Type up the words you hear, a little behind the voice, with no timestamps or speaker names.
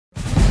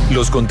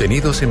Los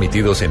contenidos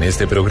emitidos en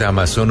este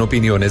programa son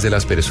opiniones de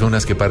las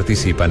personas que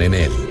participan en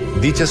él.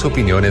 Dichas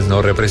opiniones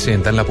no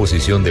representan la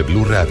posición de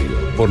Blue Radio,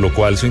 por lo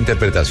cual su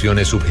interpretación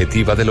es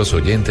subjetiva de los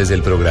oyentes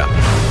del programa.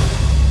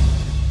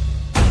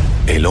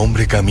 El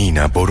hombre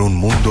camina por un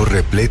mundo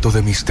repleto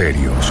de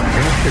misterios.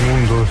 En este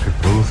mundo se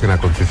producen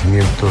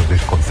acontecimientos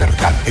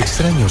desconcertantes.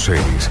 Extraños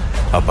seres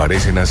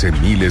aparecen hace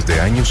miles de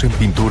años en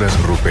pinturas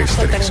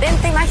rupestres. La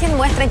sorprendente imagen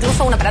muestra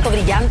incluso un aparato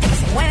brillante que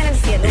se mueve en el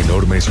cielo.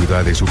 Enormes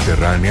ciudades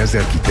subterráneas de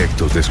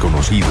arquitectos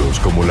desconocidos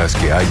como las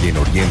que hay en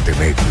Oriente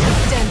Medio.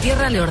 Ya en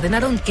tierra le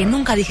ordenaron que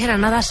nunca dijera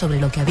nada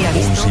sobre lo que había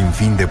visto. Un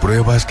sinfín de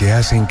pruebas que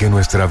hacen que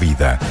nuestra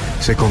vida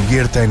se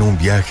convierta en un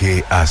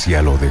viaje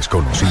hacia lo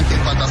desconocido.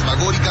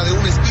 Fantasmagórica de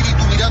un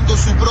espíritu mirando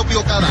su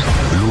propio cadáver.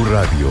 Blue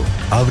Radio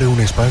abre un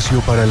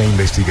espacio para la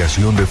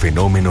investigación de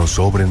fenómenos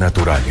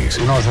sobrenaturales.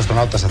 Uno de los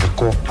astronautas se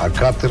acercó al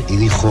cráter y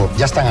dijo,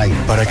 ya están ahí.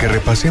 Para que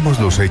repasemos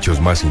los hechos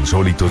más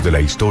insólitos de la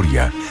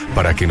historia,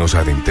 para que nos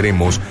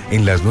adentremos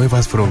en las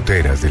nuevas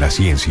fronteras de la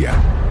ciencia.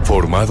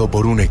 Formado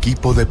por un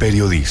equipo de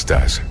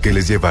periodistas que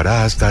les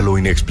llevará hasta lo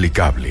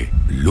inexplicable.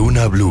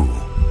 Luna Blue,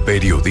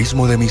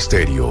 periodismo de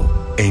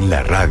misterio en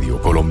la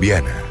radio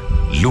colombiana.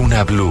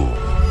 Luna Blue,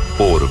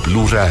 por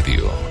Blue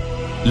Radio,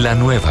 la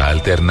nueva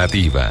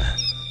alternativa.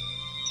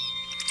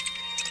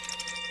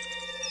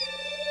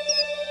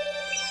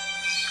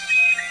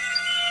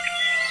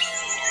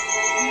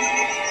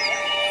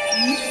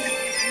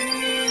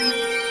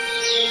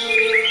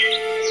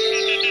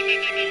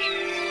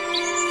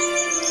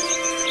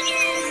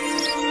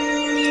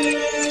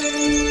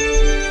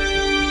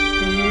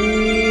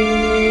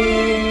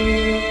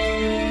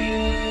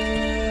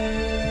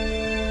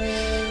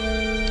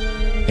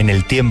 En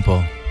el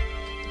tiempo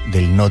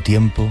del no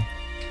tiempo,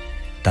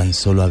 tan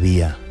solo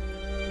había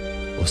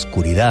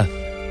oscuridad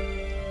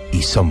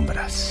y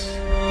sombras.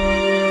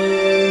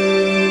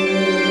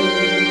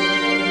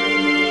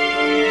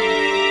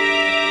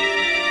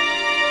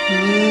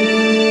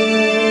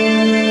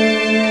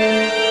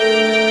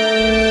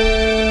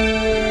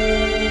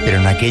 Pero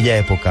en aquella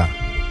época,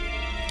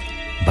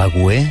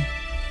 Bagüé,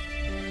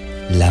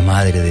 la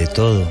madre de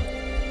todo,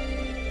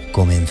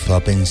 comenzó a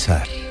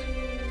pensar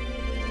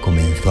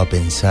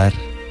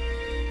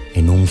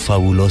en un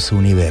fabuloso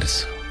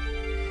universo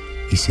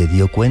y se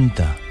dio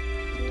cuenta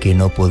que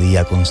no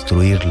podía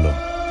construirlo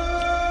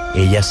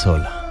ella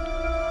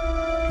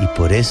sola, y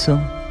por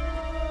eso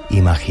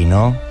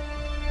imaginó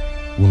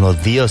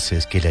unos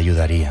dioses que le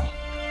ayudarían: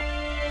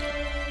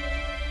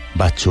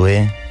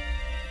 Bachué,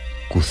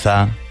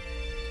 Cuzá,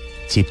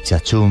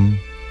 Chipchachum,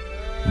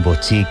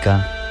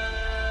 Bochica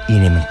y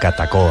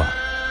Nemcatacoa.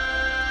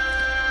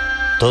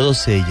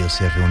 Todos ellos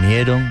se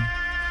reunieron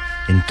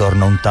en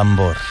torno a un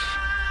tambor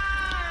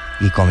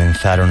y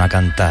comenzaron a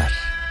cantar,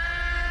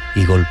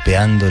 y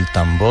golpeando el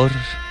tambor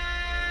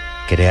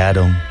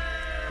crearon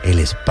el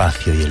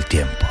espacio y el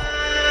tiempo.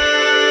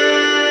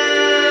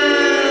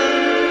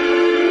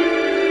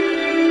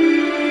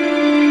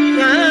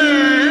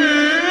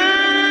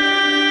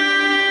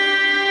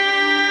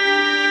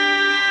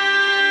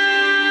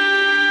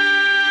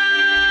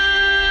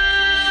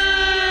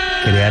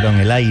 Crearon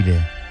el aire,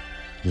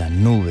 las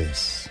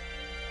nubes,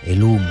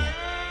 el humo,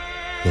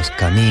 los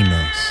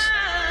caminos,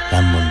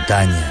 las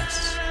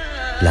montañas,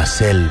 las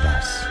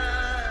selvas,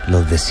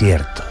 los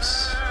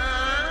desiertos,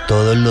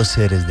 todos los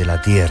seres de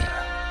la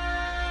tierra,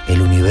 el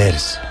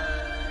universo,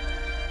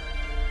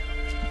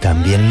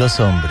 también los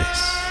hombres.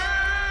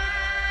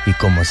 Y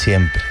como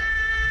siempre,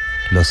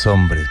 los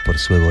hombres por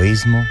su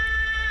egoísmo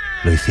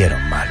lo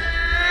hicieron mal.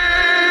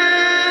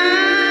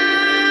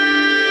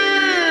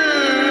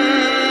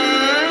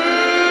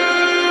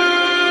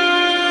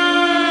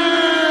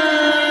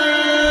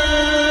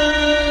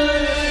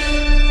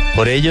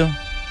 Por ello,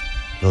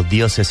 los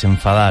dioses se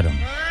enfadaron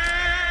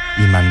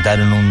y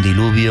mandaron un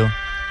diluvio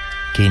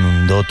que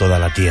inundó toda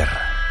la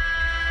tierra.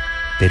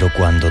 Pero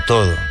cuando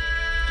todo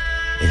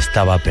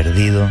estaba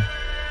perdido,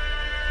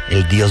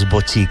 el dios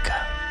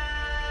Bochica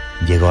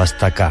llegó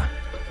hasta acá,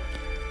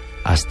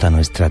 hasta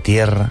nuestra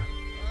tierra,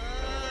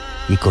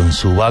 y con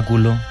su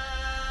báculo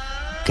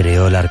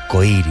creó el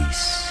arco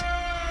iris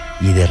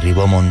y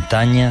derribó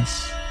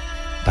montañas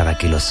para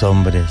que los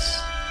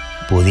hombres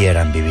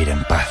pudieran vivir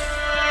en paz.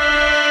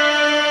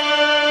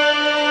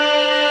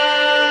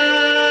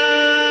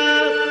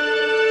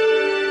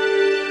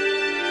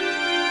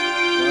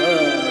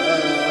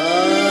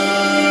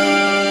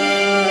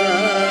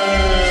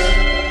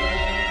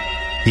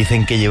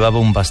 Dicen que llevaba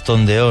un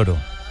bastón de oro,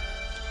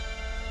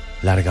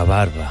 larga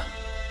barba,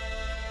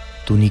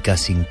 túnica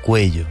sin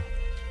cuello.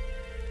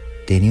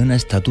 Tenía una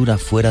estatura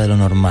fuera de lo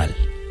normal,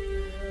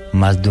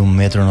 más de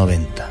 1,90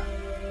 m.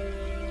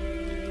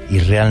 Y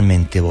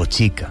realmente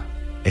Bochica,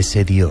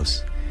 ese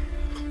dios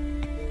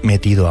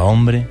metido a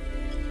hombre,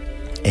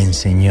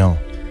 enseñó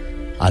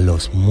a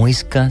los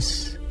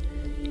muiscas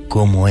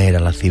cómo era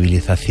la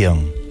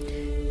civilización,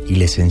 y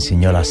les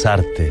enseñó las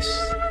artes,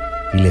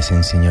 y les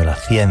enseñó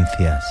las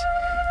ciencias,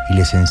 y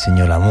les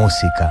enseñó la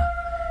música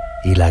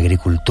y la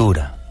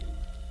agricultura.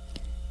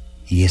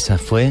 Y esa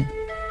fue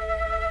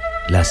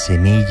la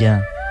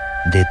semilla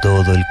de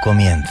todo el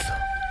comienzo.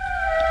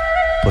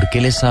 ¿Por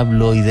qué les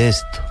hablo hoy de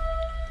esto?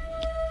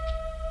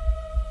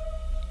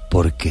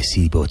 Porque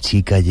si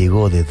Bochica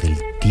llegó desde el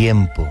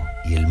tiempo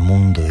y el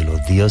mundo de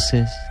los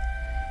dioses,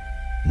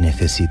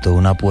 necesitó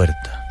una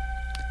puerta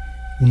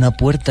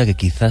que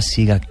quizás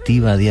siga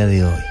activa a día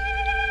de hoy,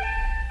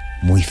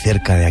 muy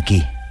cerca de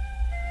aquí,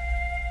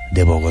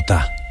 de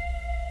Bogotá,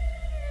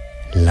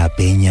 la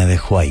Peña de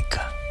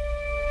Juaica.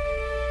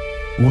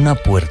 Una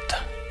puerta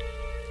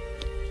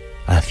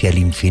hacia el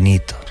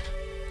infinito,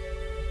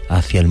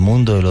 hacia el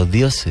mundo de los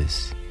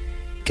dioses,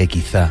 que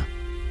quizá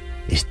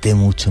esté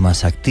mucho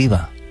más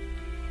activa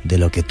de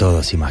lo que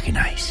todos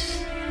imagináis.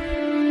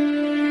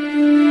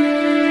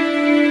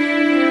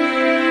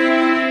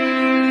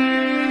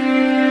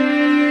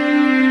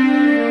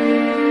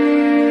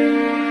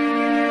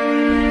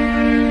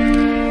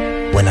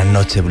 Buenas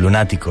noches,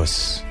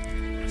 lunáticos.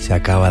 Se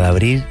acaba de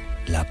abrir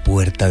la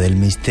puerta del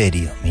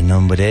misterio. Mi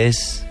nombre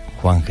es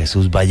Juan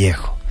Jesús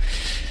Vallejo.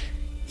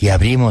 Y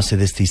abrimos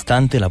desde este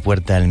instante la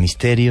puerta del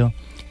misterio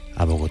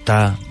a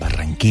Bogotá,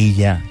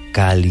 Barranquilla,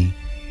 Cali,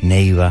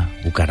 Neiva,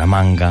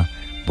 Bucaramanga,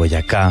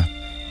 Boyacá,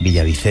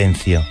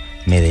 Villavicencio,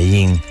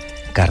 Medellín,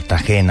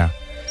 Cartagena,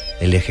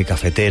 el eje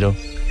cafetero.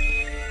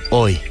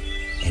 Hoy,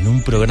 en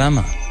un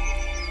programa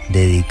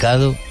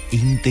dedicado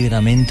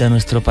íntegramente a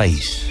nuestro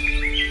país,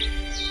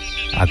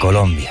 a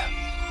Colombia.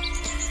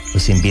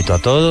 Os invito a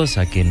todos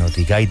a que nos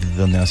digáis de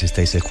dónde nos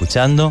estáis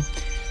escuchando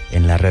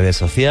en las redes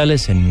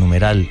sociales, en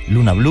numeral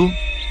Luna Blue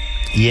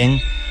y en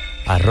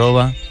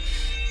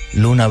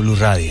 @Luna Blue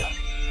Radio.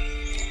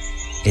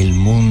 El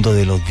mundo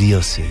de los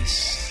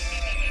dioses.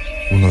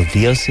 Unos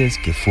dioses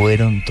que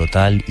fueron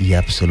total y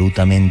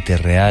absolutamente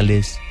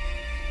reales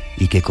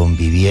y que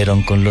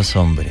convivieron con los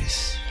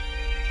hombres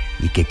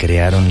y que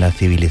crearon la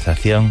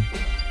civilización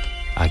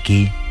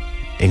aquí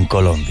en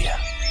Colombia.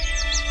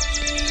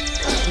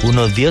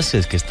 Unos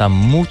dioses que están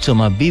mucho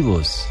más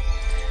vivos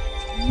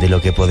de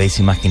lo que podéis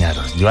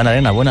imaginaros. Joana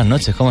Arena, buenas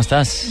noches, ¿cómo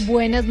estás?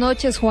 Buenas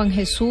noches, Juan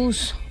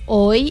Jesús.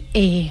 Hoy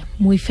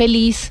muy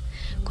feliz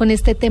con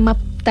este tema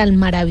tan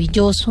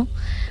maravilloso.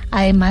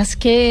 Además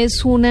que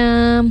es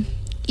una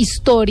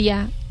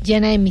historia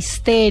llena de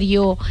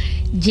misterio,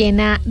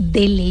 llena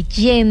de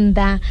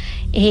leyenda.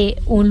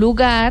 Un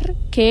lugar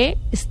que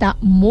está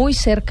muy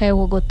cerca de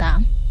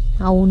Bogotá,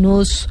 a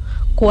unos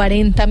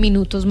 40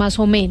 minutos más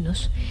o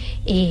menos.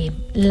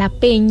 La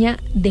Peña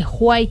de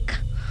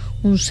Juaica,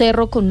 un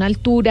cerro con una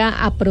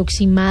altura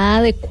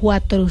aproximada de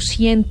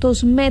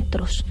 400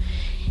 metros.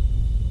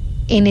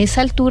 En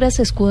esa altura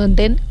se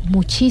esconden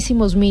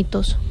muchísimos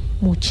mitos,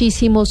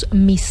 muchísimos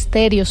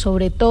misterios,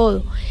 sobre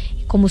todo.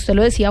 Como usted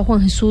lo decía,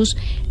 Juan Jesús,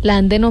 la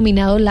han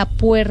denominado la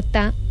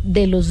puerta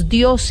de los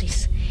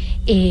dioses.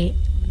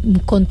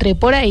 Encontré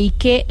por ahí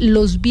que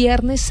los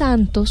Viernes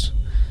Santos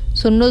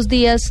son unos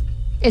días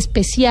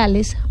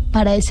especiales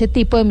para ese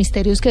tipo de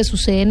misterios que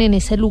suceden en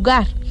ese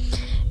lugar.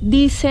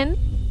 Dicen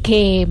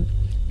que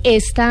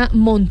esta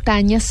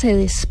montaña se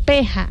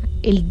despeja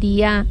el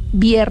día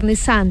Viernes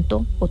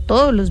Santo, o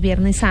todos los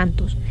Viernes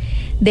Santos,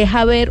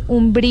 deja ver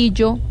un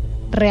brillo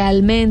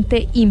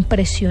realmente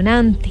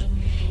impresionante.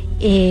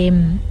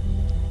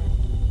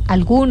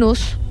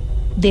 Algunos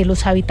de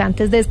los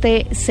habitantes de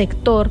este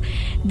sector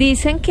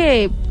dicen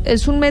que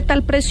es un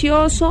metal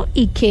precioso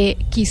y que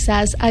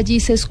quizás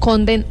allí se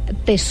esconden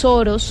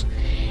tesoros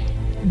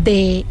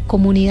de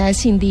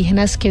comunidades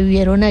indígenas que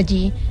vivieron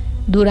allí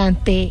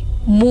durante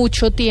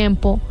mucho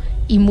tiempo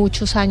y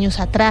muchos años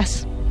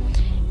atrás.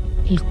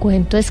 El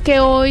cuento es que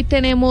hoy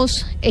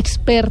tenemos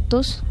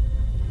expertos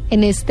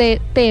en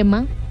este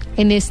tema,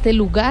 en este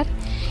lugar,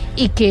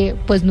 y que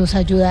pues nos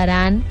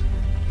ayudarán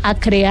a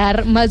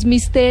crear más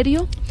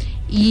misterio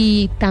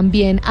y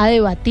también a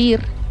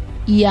debatir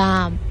y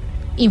a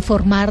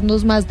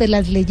informarnos más de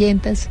las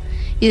leyendas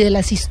y de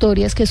las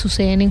historias que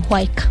suceden en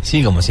Juaica.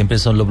 Sí, como siempre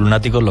son los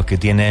lunáticos los que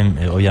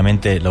tienen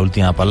obviamente la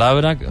última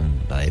palabra,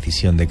 la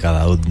decisión de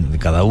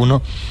cada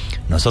uno.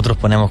 Nosotros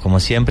ponemos, como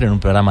siempre, en un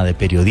programa de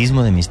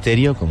periodismo de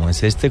misterio como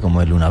es este,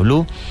 como es Luna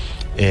Blue,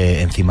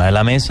 encima de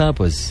la mesa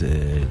pues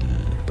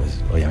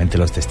obviamente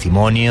los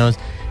testimonios,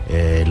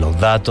 los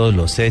datos,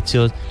 los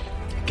hechos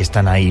que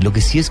están ahí. Lo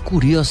que sí es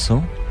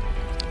curioso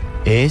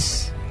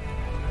es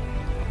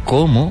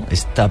cómo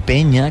esta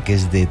peña, que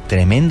es de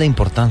tremenda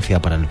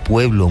importancia para el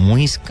pueblo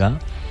muisca,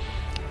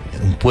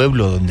 un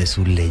pueblo donde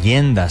sus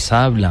leyendas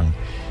hablan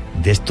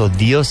de estos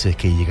dioses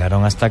que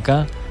llegaron hasta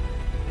acá,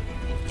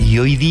 y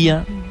hoy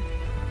día,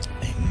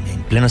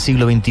 en pleno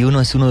siglo XXI,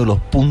 es uno de los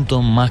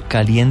puntos más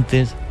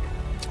calientes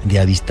de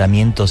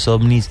avistamientos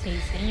ovnis, sí,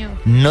 señor.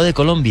 No de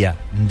Colombia,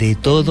 de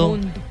todo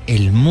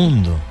el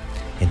mundo.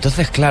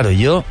 Entonces, claro,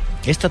 yo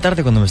esta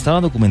tarde cuando me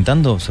estaba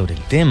documentando sobre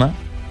el tema,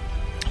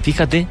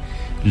 fíjate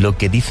lo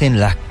que dicen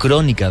las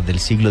crónicas del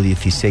siglo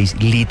XVI,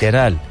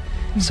 literal,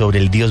 sobre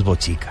el dios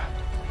Bochica.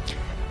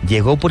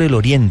 Llegó por el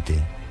oriente,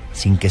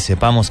 sin que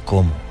sepamos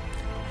cómo.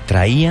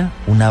 Traía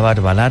una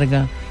barba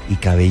larga y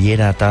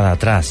cabellera atada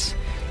atrás,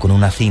 con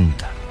una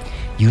cinta,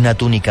 y una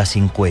túnica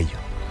sin cuello.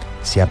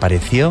 Se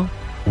apareció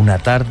una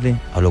tarde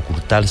al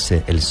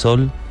ocultarse el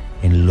sol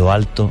en lo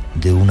alto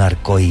de un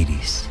arco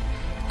iris.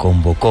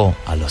 Convocó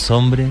a los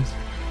hombres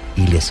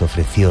y les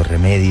ofreció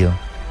remedio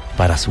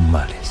para sus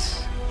males.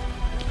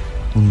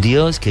 Un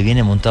dios que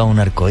viene montado en un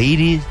arco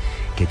iris,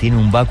 que tiene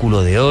un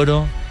báculo de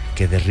oro,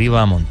 que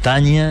derriba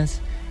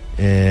montañas.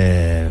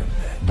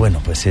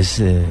 Pues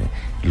es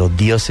los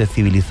dioses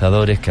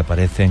civilizadores que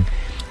aparecen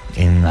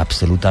en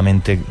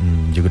absolutamente,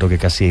 yo creo que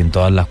casi en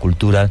todas las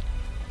culturas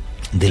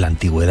de la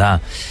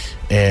antigüedad.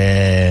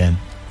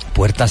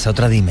 Puertas a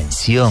otra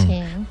dimensión,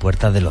 sí.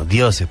 Puertas de los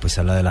dioses, pues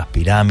se habla de las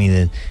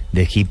pirámides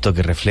de Egipto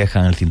que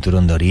reflejan el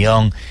cinturón de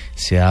Orión,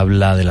 se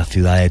habla de la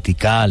ciudad de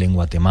Tikal en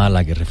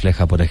Guatemala que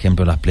refleja, por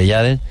ejemplo, las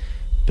Pléyades,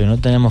 pero no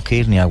tenemos que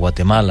ir ni a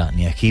Guatemala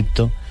ni a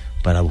Egipto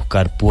para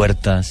buscar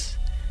puertas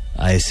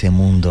a ese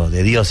mundo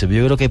de dioses.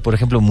 Yo creo que hay, por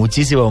ejemplo,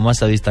 muchísimos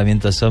más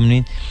avistamientos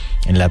ovnis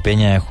en la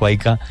Peña de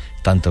Juaica,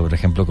 tanto, por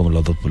ejemplo, como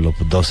los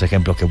dos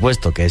ejemplos que he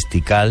puesto, que es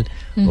Tikal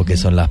o que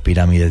son las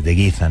pirámides de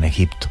Giza en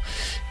Egipto.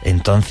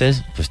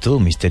 Entonces, pues todo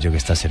un misterio que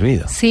está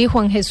servido. Sí,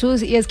 Juan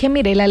Jesús, y es que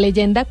mire, la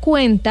leyenda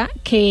cuenta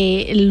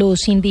que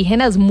los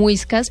indígenas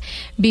muiscas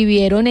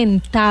vivieron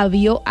en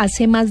Tabio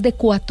hace más de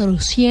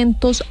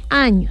 400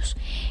 años,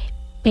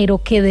 pero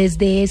que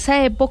desde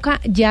esa época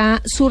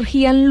ya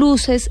surgían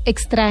luces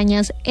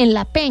extrañas en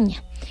la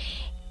peña.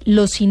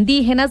 Los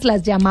indígenas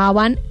las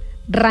llamaban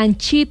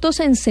ranchitos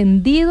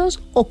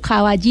encendidos o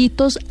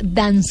caballitos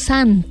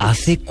danzantes.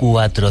 Hace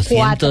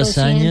 400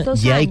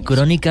 años ya hay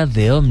crónicas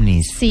de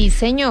ovnis. Sí,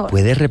 señor.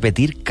 ¿Puedes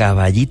repetir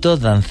caballitos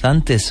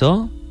danzantes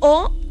o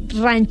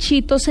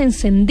ranchitos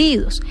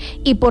encendidos?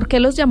 ¿Y por qué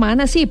los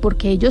llamaban así?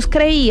 Porque ellos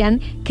creían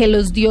que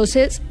los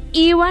dioses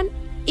iban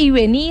y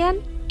venían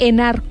en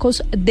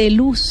arcos de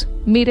luz.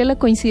 Mire la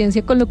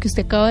coincidencia con lo que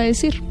usted acaba de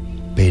decir.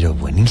 Pero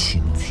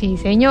buenísimo. Sí,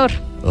 señor.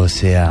 O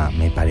sea,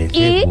 me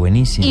parece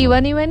buenísimo.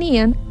 Iban y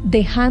venían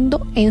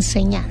dejando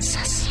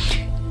enseñanzas.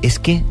 Es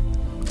que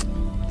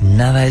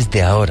nada es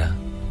de ahora.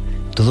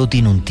 Todo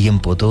tiene un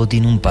tiempo, todo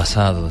tiene un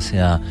pasado. O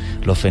sea,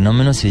 los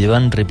fenómenos se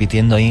llevan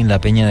repitiendo ahí en la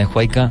Peña de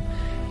Juaica,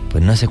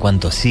 pues no sé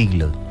cuántos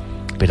siglos.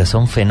 Pero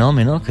son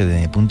fenómenos que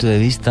desde mi punto de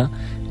vista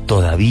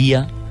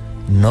todavía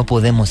no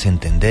podemos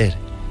entender.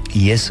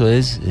 Y eso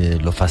es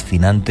lo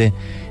fascinante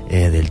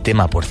del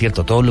tema. Por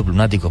cierto, todos los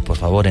lunáticos, por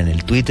favor, en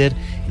el Twitter,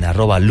 en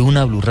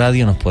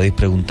 @LunaBluRadio, nos podéis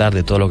preguntar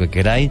de todo lo que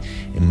queráis.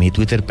 En mi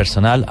Twitter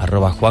personal,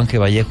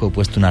 @JuanGVallejo, he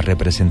puesto una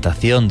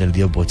representación del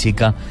dios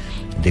Bochica,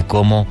 de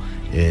cómo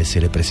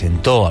se le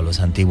presentó a los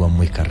antiguos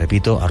muiscas.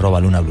 Repito,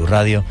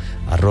 @LunaBluRadio,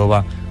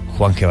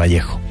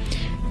 @JuanGVallejo.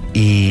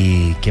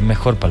 Y quién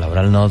mejor para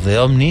hablarnos de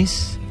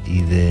ovnis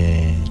y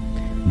de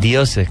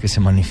dioses que se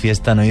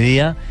manifiestan hoy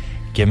día,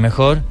 quién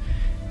mejor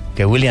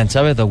que William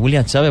Chávez. Don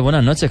William Chávez,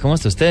 buenas noches, ¿cómo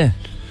está usted?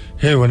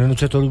 Buenas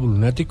noches a todos los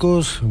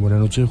lunáticos, buenas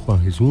noches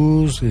Juan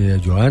Jesús,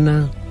 a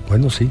Joana,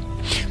 bueno, sí,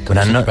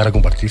 para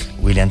compartir.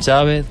 William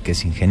Chávez, que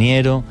es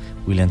ingeniero,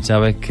 William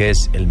Chávez, que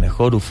es el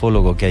mejor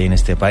ufólogo que hay en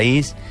este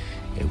país,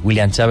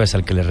 William Chávez,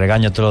 al que le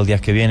regaño todos los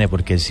días que viene,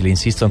 porque si le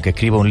insisto en que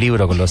escriba un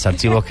libro con los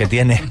archivos que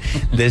tiene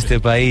de este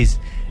país.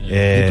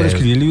 Pero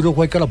escribí el libro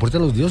Juaica, la puerta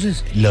de los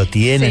dioses. Lo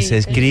tienes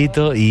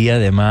escrito y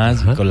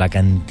además con la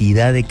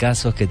cantidad de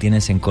casos que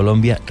tienes en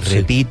Colombia,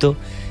 repito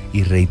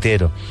y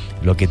reitero,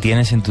 lo que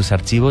tienes en tus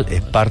archivos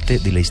es parte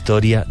de la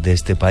historia de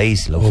este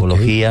país. La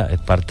ufología es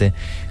parte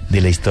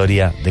de la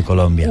historia de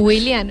Colombia.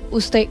 William,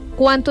 ¿usted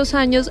cuántos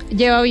años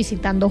lleva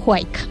visitando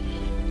Juaica?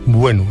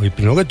 Bueno,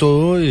 primero que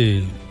todo,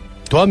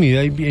 toda mi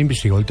vida he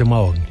investigado el tema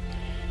OVNI.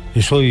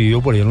 Eso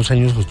vivido por allá en los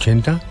años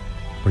 80,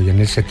 por allá en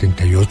el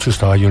 78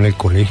 estaba yo en el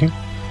colegio.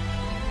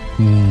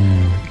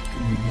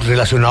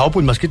 Relacionado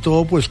pues más que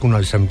todo pues con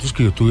avistamientos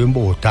que yo tuve en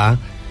Bogotá,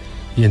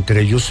 y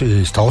entre ellos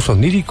estados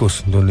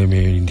oníricos, donde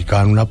me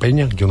indicaban una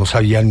peña. Yo no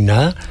sabía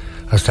nada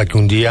hasta que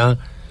un día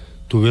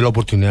tuve la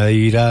oportunidad de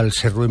ir al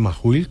cerro de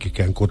Majuil, que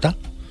queda en Cota,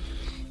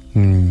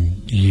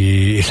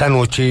 y esa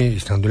noche,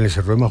 estando en el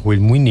cerro de Majuil,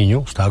 muy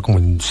niño, estaba como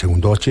en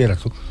segundo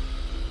bachillerato,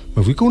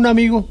 me fui con un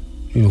amigo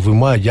y nos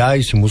fuimos allá,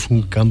 hicimos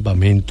un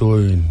campamento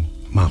en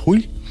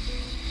Majuil.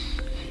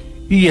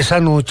 Y esa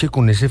noche,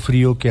 con ese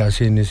frío que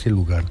hace en ese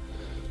lugar,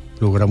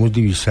 logramos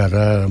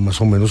divisar más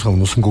o menos a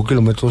unos 5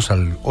 kilómetros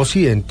al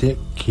occidente,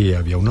 que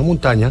había una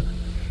montaña,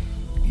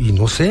 y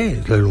no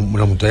sé,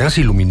 la montaña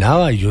se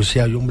iluminaba, y yo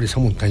decía, ay, hombre, esa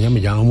montaña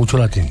me llama mucho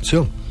la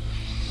atención.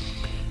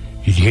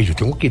 Y dije, yo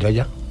tengo que ir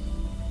allá.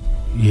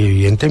 Y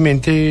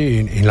evidentemente,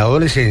 en la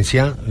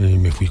adolescencia,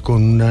 me fui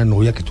con una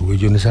novia que tuve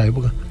yo en esa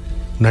época,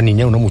 una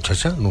niña, una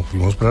muchacha, nos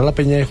fuimos para la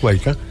Peña de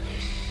Juaica.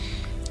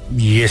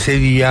 Y ese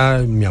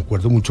día me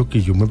acuerdo mucho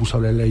que yo me puse a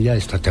hablarle a ella de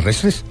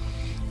extraterrestres,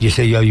 y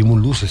ese día vimos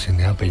luces en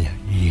esa peña,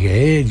 y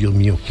dije, Dios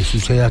mío, ¿qué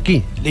sucede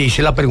aquí? Le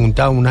hice la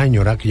pregunta a una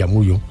señora que ya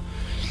murió,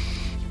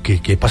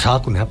 que qué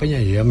pasaba con esa peña,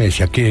 y ella me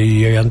decía que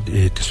ahí habían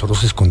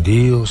tesoros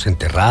escondidos,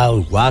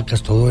 enterrados,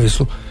 huacas, todo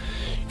eso,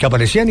 que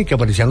aparecían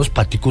los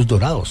paticos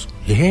dorados.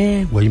 Y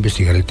dije, voy a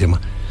investigar el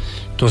tema.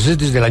 Entonces,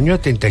 desde el año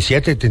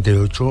 77,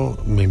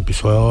 78, me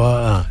empezó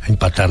a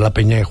impactar la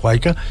Peña de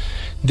Juaica.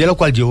 de lo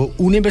cual llevo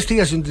una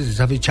investigación desde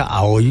esa fecha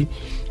a hoy,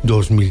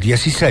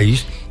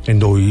 2016, en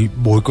donde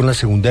voy con la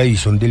segunda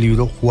edición del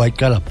libro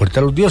Juaica, la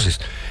puerta de los dioses.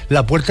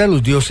 La puerta de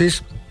los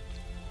dioses,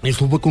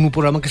 esto fue con un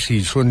programa que se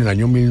hizo en el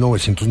año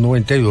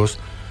 1992,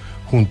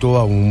 junto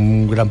a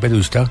un gran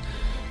periodista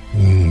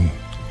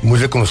muy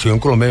reconocido en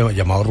Colombia,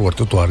 llamado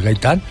Roberto Tovar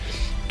Gaitán,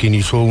 quien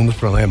hizo unos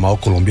programas llamados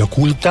Colombia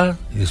Oculta,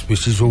 y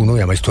después hizo uno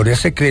llamado Historias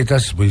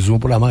Secretas, después hizo un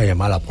programa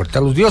llamado La Puerta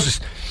de los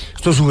Dioses.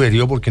 Esto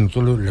sugirió porque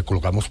nosotros le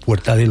colocamos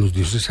Puerta de los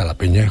Dioses a la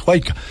Peña de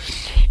Juaica.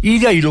 Y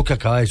de ahí lo que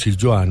acaba de decir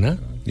Joana,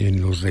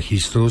 en los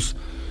registros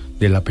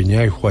de la Peña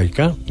de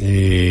Juaica,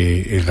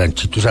 el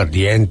ranchitos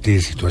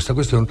ardientes y toda esta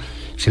cuestión,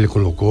 se le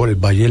colocó el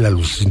Valle de las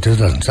Lucecitas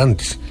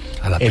Danzantes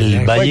a la Peña de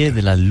Juaica. El Valle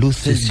de las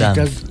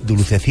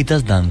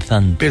Lucecitas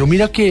Danzantes. Pero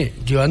mira que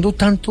llevando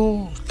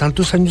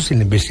tantos años en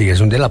la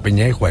investigación de la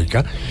Peña de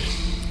Juaica,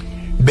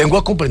 vengo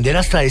a comprender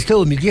hasta este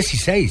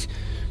 2016,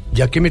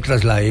 ya que me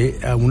trasladé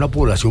a una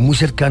población muy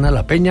cercana a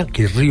la Peña,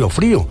 que es Río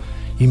Frío.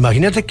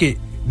 Imagínate que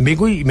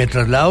vengo y me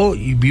traslado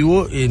y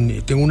vivo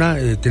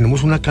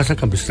tenemos una casa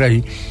campestre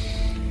ahí,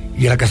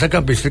 y en la casa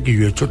campestre que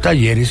yo he hecho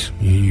talleres,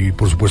 y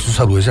por supuesto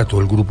saludes a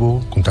todo el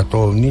grupo Contacto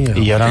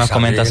OVNI. Y ahora nos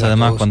comentas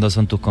además cuándo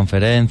son tus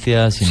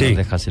conferencias y nos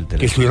dejas el teléfono.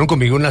 Que estuvieron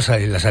conmigo en la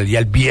salida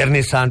el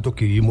Viernes Santo,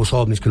 que vivimos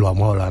ovnis, que lo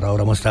vamos a hablar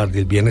ahora más tarde,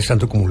 el Viernes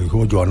Santo, como lo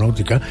dijo Joana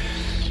Bochica.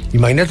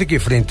 Imagínate que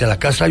frente a la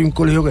casa hay un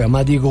colegio que se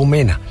llama Diego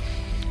Mena,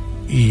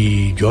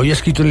 y yo había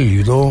escrito en el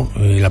libro,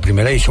 la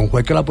primera edición,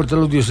 Juaica, la puerta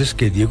de los dioses,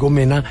 que Diego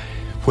Mena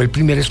fue el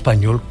primer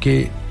español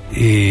que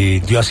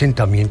dio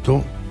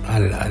asentamiento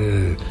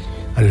al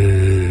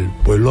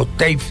pueblo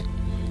Teif,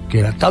 que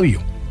era Tabio.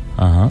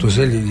 Ajá.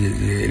 Entonces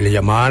le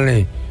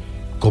llamaban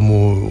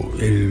como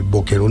el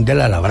boquerón de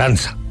la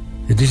labranza,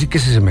 es decir, que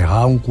se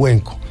semejaba a un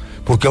cuenco.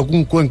 ¿Por qué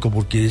un cuenco?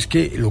 Porque es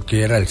que lo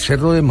que era el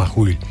cerro de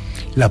Majuil,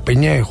 la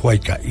Peña de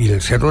Juaica y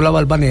el cerro de la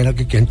Balvanera,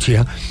 que queda en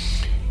Chía,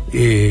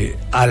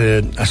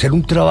 al hacer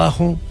un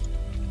trabajo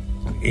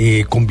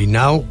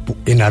combinado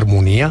en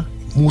armonía,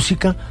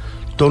 música,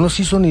 tonos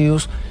y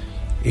sonidos,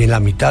 en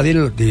la mitad de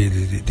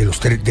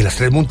las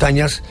tres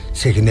montañas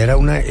se genera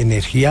una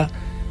energía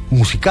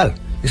musical.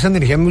 Esa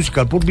energía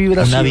musical por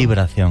vibración. Una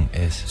vibración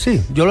es.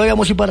 Sí, yo lo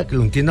llamo así para que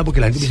lo entienda,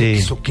 porque la gente dice,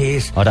 ¿eso qué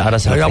es? Ahora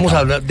vamos a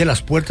hablar de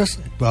las puertas,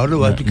 pero ahora le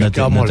voy a explicar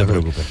qué vamos a hablar. No te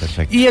preocupes,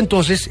 perfecto. Y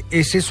entonces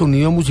ese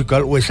sonido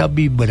musical o esa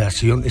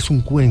vibración es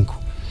un cuenco.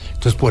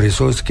 Entonces por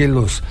eso es que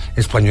los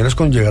españoles,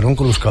 cuando llegaron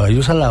con los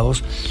caballos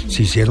alados,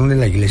 se hicieron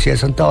en la iglesia de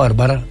Santa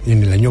Bárbara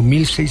en el año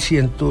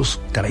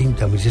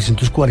 1630,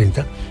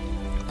 1640.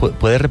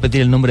 ¿Puedes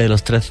repetir el nombre de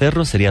los tres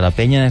cerros? ¿Sería la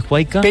Peña de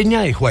Juaica?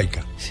 Peña de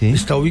Juaica. ¿Sí?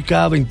 Está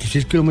ubicada a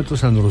 26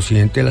 kilómetros al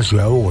noroccidente de la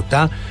ciudad de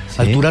Bogotá,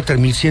 ¿sí? Altura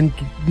 3.100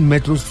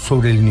 metros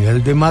sobre el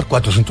nivel del mar,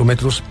 400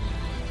 metros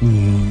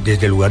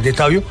desde el lugar de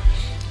Tabio.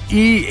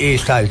 Y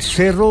está el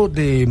cerro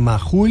de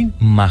Majuy,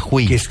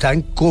 que está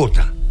en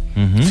Cota.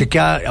 Uh-huh. Se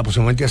queda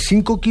aproximadamente a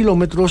 5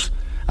 kilómetros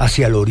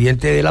hacia el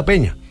oriente de la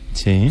Peña.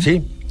 Sí.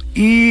 ¿Sí?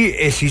 Y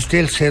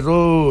existe el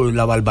cerro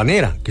La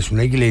Balvanera, que es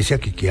una iglesia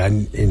que queda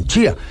en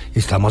Chía,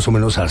 está más o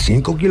menos a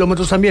 5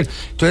 kilómetros también.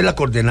 Entonces la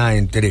coordenada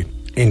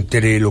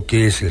entre lo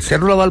que es el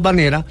cerro La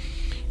Balvanera,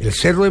 el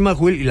cerro de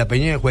Majuil y la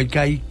Peña de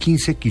Juaica hay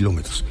 15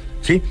 kilómetros,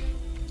 ¿sí?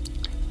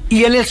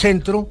 Y en el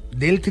centro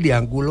del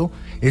triángulo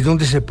es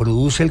donde se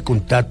produce el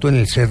contacto en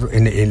el cerro,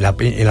 en la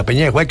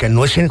Peña de Juaica.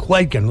 No es en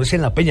Juaica, no es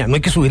en la Peña, no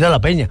hay que subir a la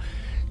Peña.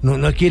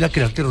 No hay que ir a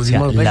crear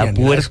terrorismo. O sea, la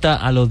puerta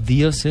a los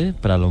dioses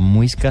para los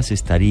muiscas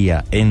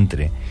estaría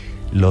entre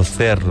los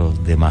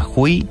cerros de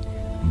Majuy,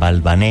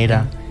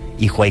 Balvanera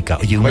y Juaica.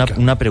 Oye,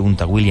 una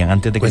pregunta, William,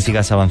 antes de que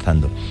sigas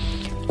avanzando.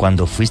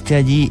 Cuando fuiste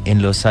allí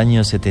en los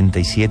años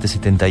 77,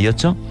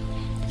 78,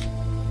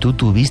 ¿tú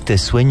tuviste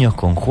sueños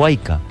con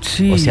Juaica?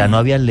 Sí. O sea, ¿no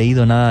habías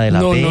leído nada de la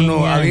Peña?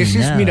 No. A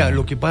veces, mira,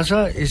 lo que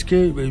pasa es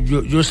que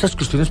yo estas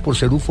cuestiones, por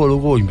ser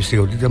ufólogo o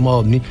investigador de tema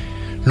OVNI,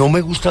 no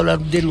me gusta hablar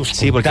de los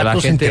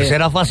contactos en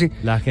tercera fase.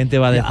 La gente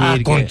va a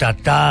decir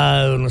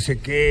contactado, no sé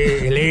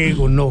qué, el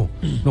ego, no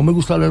me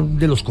gusta hablar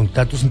de los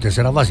contactos en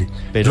tercera fase.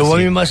 Pero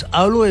yo más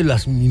hablo de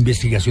las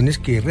investigaciones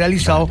que he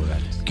realizado,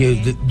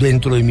 que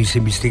dentro de mis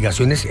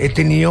investigaciones he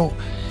tenido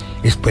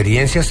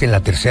experiencias en la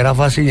tercera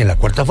fase y en la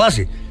cuarta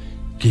fase,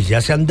 que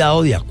ya se han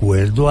dado de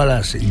acuerdo a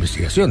las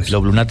investigaciones.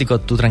 Los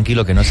lunáticos, tú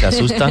tranquilo, que no se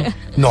asustan.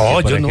 No,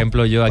 por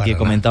ejemplo, yo aquí he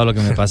comentado lo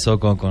que me pasó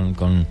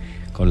con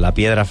la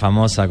piedra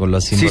famosa, con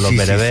los símbolos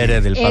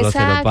bereberes, del palo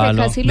cero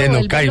palo, de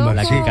Nocaima,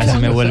 la que casi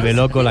me vuelve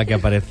loco, la que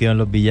apareció en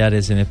los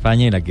billares en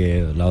España y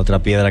la otra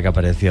piedra que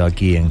apareció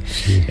aquí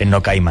en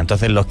Nocaima.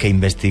 Entonces, los que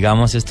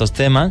investigamos estos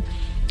temas,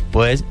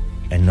 pues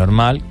es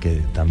normal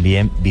que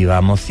también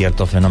vivamos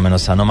ciertos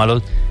fenómenos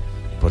anómalos,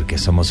 porque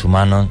somos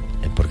humanos,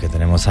 porque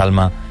tenemos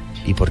alma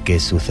y porque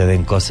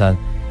suceden cosas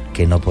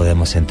que no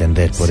podemos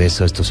entender. Por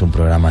eso esto es un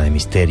programa de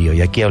misterio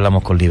y aquí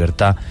hablamos con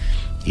libertad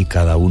y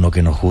cada uno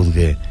que nos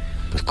juzgue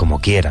pues como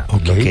quiera.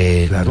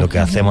 Lo que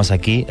hacemos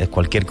aquí es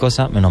cualquier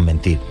cosa menos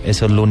mentir.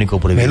 Eso es lo único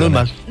prohibido.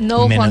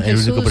 El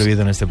único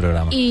prohibido en este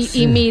programa.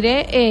 Y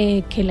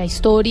mire que la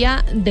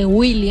historia de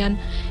William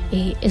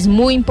es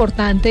muy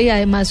importante y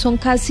además son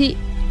casi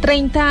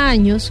 30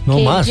 años No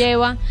que más.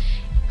 lleva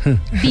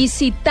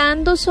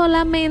visitando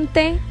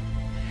solamente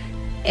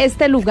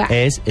este lugar.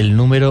 Es el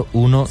número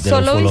 1 de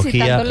Solo la ufología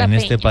visitando la en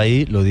este peña.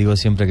 país, lo digo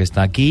siempre que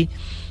está aquí.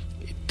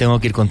 Tengo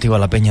que ir contigo a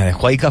la Peña de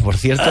Juaica, por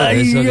cierto,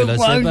 Ay, eso que lo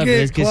Juanque, sepas,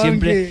 pero es que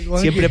Juanque.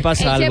 siempre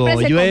pasa Él algo,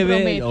 siempre se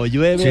compromete. o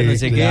llueve, Sí, no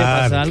sé qué,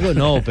 claro. pasa algo.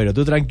 No, pero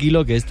tú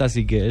tranquilo que esta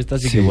sí que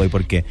voy,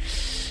 porque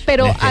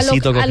Pero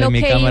necesito a coger lo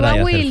mi que cámara y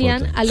iba hacer William,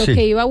 fotos. a lo Sí.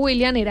 que iba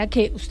William era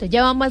que usted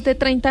lleva más de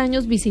 30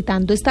 años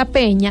visitando esta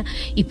peña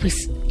y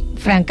pues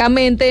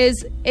francamente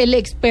es el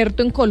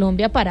experto en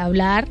Colombia para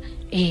hablar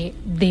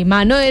de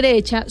mano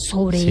derecha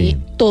sobre Sí.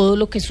 todo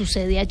lo que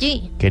sucede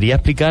allí. Quería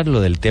explicar lo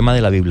del tema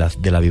de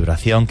la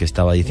vibración que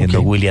estaba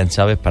diciendo Ok. William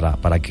Chávez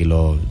para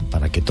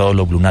que todos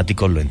los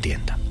lunáticos lo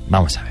entiendan.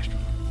 Vamos a ver.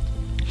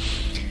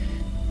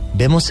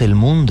 Vemos el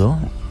mundo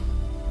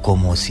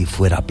como si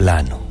fuera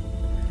plano.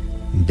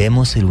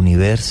 Vemos el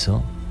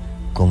universo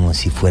como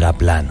si fuera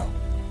plano.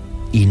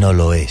 Y no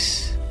lo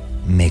es.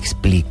 Me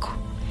explico.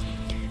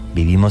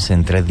 Vivimos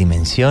en 3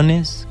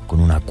 dimensiones, con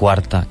una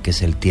cuarta que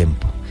es el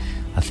tiempo.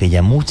 Hace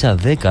ya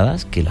muchas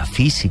décadas que la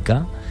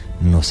física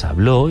nos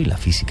habló, y la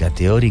física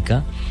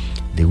teórica,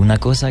 de una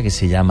cosa que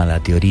se llama la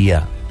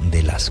teoría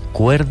de las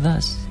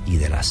cuerdas y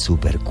de las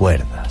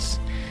supercuerdas.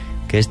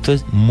 Que esto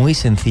es muy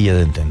sencillo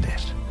de entender,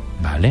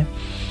 ¿vale?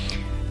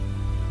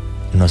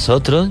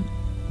 Nosotros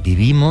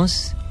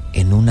vivimos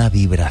en una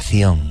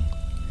vibración,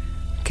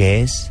 que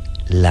es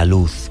la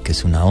luz, que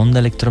es una onda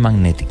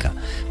electromagnética,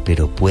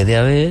 pero puede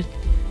haber,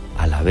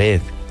 a la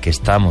vez que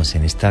estamos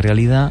en esta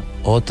realidad,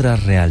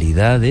 otras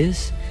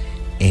realidades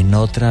en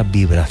otras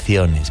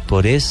vibraciones.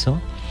 Por eso,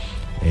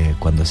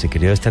 cuando se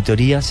creó esta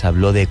teoría, se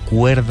habló de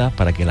cuerdas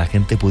para que la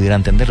gente pudiera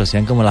entenderlo.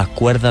 Sean como las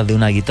cuerdas de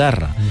una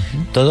guitarra.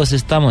 Todos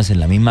estamos en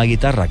la misma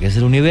guitarra, que es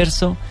el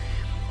universo.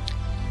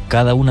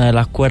 Cada una de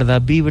las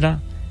cuerdas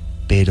vibra,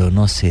 pero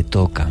no se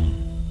tocan.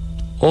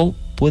 O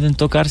pueden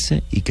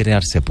tocarse y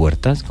crearse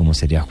puertas, como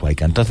sería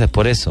Juaica. Entonces,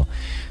 por eso,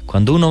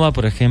 cuando uno va,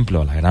 por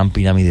ejemplo, a la gran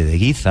pirámide de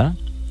Giza,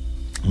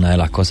 una de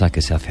las cosas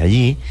que se hace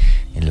allí,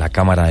 en la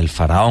cámara del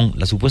faraón,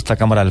 la supuesta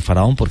cámara del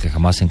faraón, porque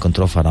jamás se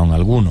encontró faraón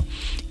alguno,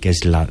 que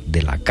es la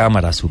de la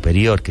cámara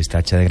superior, que está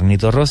hecha de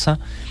granito rosa,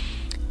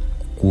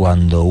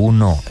 cuando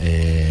uno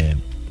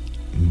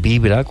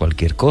vibra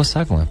cualquier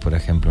cosa, como es por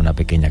ejemplo una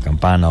pequeña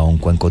campana o un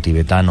cuenco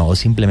tibetano, o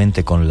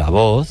simplemente con la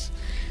voz,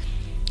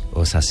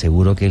 os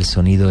aseguro que el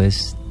sonido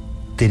es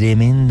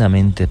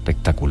tremendamente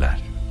espectacular.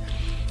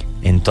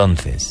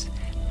 Entonces,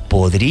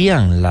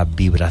 ¿podrían las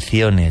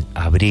vibraciones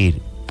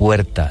abrir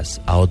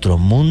puertas a otros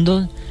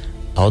mundos?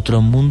 A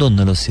otros mundos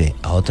no lo sé,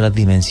 a otras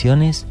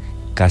dimensiones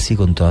casi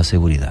con toda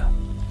seguridad.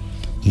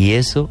 Y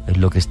eso es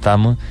lo que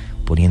estamos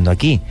poniendo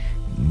aquí.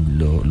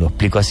 Lo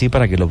explico así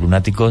para que los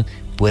lunáticos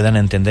puedan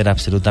entender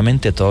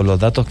absolutamente todos los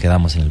datos que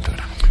damos en el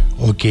programa.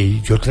 Ok,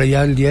 yo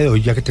traía el día de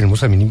hoy, ya que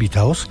tenemos también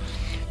invitados,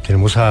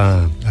 tenemos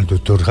al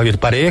doctor Javier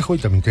Parejo y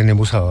también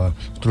tenemos a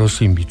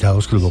otros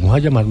invitados que los vamos a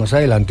llamar más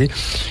adelante.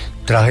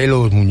 Traje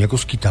los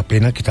muñecos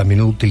quitapena que también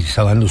lo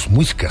utilizaban los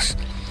muiscas.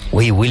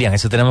 Uy, William,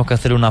 eso tenemos que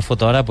hacer una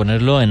foto ahora,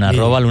 ponerlo en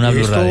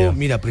 @LunaBluRadio.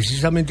 Mira,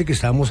 precisamente que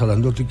estábamos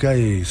hablando ahorita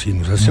de si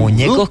nos hace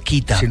muñecos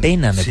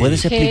quitapena, ¿me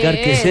puedes explicar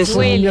qué es eso?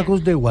 Son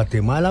muñecos de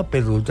Guatemala,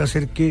 pero resulta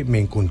ser que me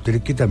encontré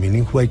que también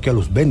en Juaica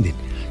los venden,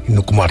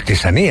 no como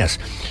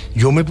artesanías.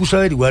 Yo me puse a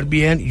averiguar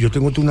bien y yo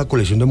tengo toda una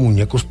colección de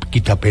muñecos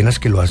quitapenas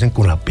que lo hacen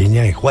con la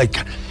Peña de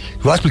Juaica.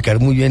 Voy a explicar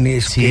muy bien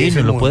eso. Sí,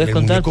 ¿nos lo puedes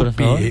contar, por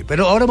favor?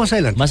 Pero ahora más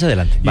adelante. Más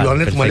adelante. Y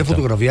van a tomarle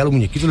fotografía a los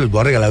muñequitos, les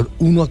voy a regalar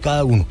uno a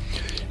cada uno.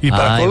 Y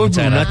para todos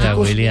los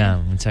lunáticos,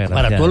 William, muchas gracias.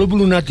 para todos los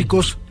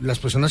lunáticos, las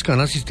personas que van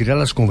a asistir a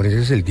las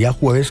conferencias el día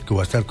jueves, que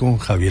voy a estar con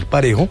Javier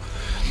Parejo,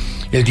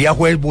 el día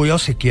jueves voy a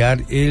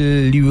obsequiar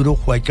el libro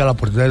Juaica, la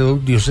puerta de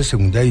los dioses,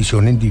 segunda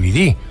edición en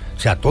DVD. O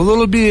sea, todos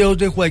los videos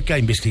de Juaica,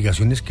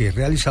 investigaciones que he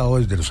realizado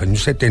desde los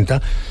años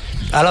 70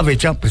 a la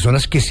fecha,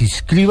 personas que se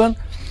inscriban,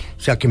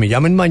 o sea, que me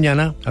llamen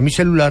mañana a mi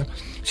celular,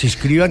 se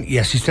inscriban y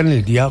asistan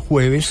el día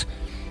jueves,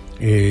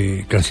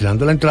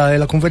 cancelando la entrada de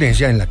la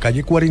conferencia en la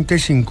calle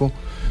 45,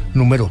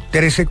 número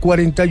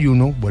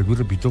 1341, vuelvo y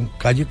repito,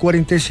 calle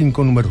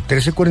 45, número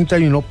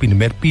 1341,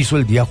 primer piso,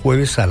 el día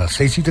jueves a las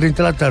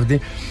 6:30 de la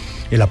tarde.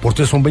 El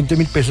aporte son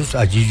 20,000 pesos.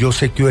 Allí yo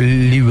obsequio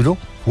el libro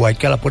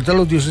Juaica, la puerta de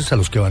los dioses, a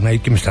los que van a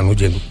ir, que me están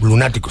oyendo,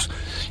 lunáticos,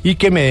 y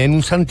que me den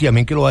un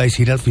santiamén que lo va a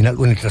decir al final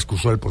o en el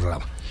transcurso del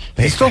programa.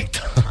 ¿Listo?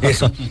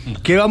 Eso.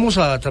 ¿Qué vamos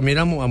a también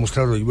a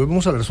mostrar hoy?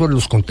 Vamos a hablar sobre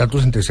los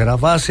contactos en tercera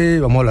fase,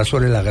 vamos a hablar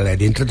sobre la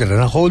galería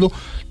intraterrena Houdo.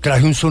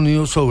 Traje un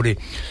sonido sobre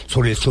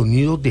el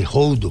sonido de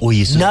Houdo.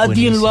 Uy, eso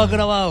nadie es lo ha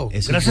grabado.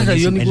 Eso gracias a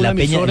Dios, ninguna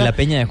en la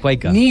Peña de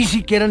Juaica. Ni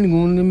siquiera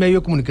ningún medio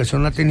de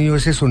comunicación ha tenido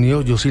ese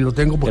sonido. Yo sí lo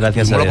tengo porque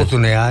gracias, tuvimos la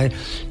oportunidad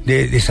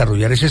de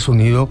desarrollar ese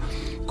sonido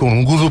con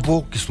un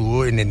grupo que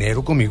estuvo en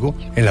enero conmigo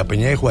en la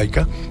Peña de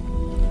Juaica.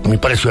 Me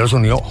pareció el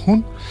sonido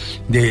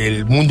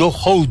del mundo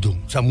Houdo,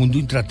 o sea, mundo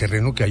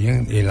intraterreno que hay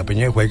en la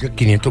Peña de Juaica,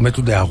 500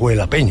 metros debajo de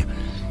la peña.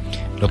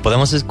 ¿Lo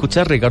podemos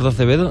escuchar, Ricardo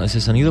Acevedo, ese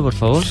sonido, por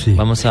favor? Sí.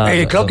 Vamos a...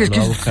 Claro que es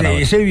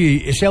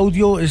que ese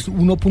audio es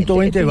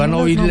 1.20, van a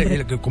oír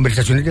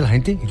conversaciones de la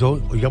gente, y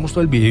oigamos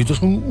todo el videito,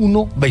 son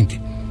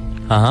 1.20.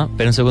 Ajá,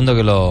 espera un segundo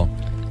que lo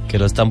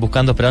están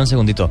buscando, espera un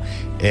segundito.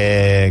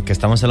 Que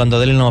estamos hablando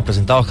de él y nos hemos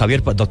presentado.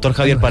 Doctor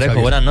Javier Parejo,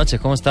 Javier. Buenas noches,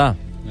 ¿cómo está?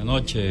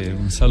 Buenas noches,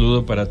 un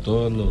saludo para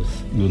todos los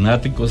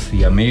lunáticos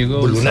y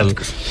amigos.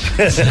 Lunáticos.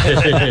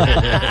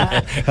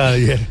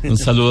 Un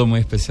saludo muy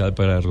especial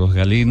para Ros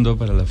Galindo,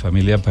 para la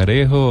familia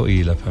Parejo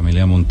y la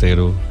familia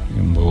Montero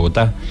en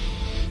Bogotá.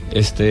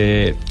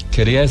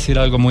 Quería decir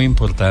algo muy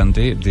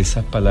importante de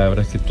esas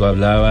palabras que tú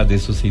hablabas, de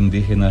esos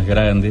indígenas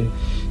grandes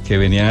que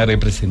venían a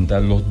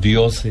representar los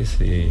dioses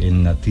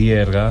en la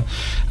tierra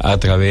a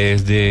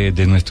través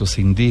de nuestros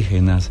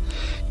indígenas.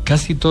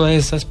 Casi todas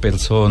esas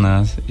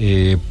personas,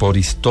 por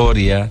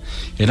historia,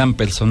 eran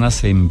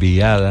personas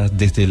enviadas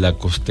desde la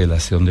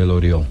constelación del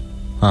Orión.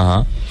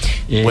 Ajá.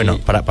 Bueno,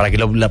 para que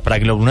los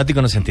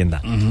lunáticos nos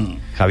entiendan.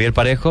 Javier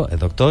Parejo es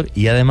doctor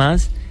y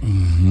además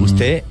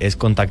usted es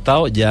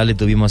contactado, ya le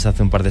tuvimos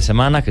hace un par de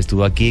semanas, que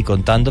estuvo aquí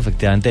contando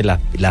efectivamente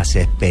las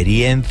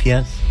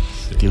experiencias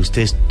que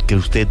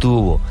usted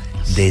tuvo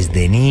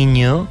desde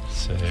niño,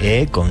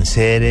 con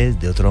seres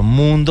de otros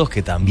mundos,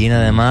 que también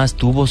además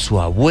tuvo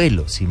su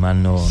abuelo, si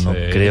mal no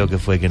creo que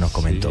fue que nos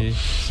comentó.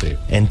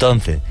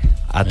 Entonces,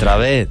 a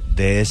través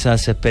de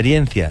esas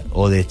experiencias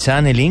o de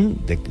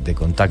channeling, de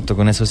contacto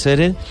con esos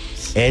seres,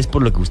 es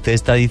por lo que usted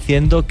está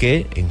diciendo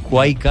que en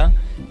Juaica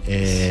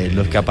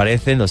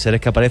los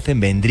seres que aparecen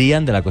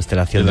vendrían de la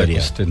constelación de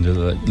Orión.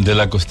 De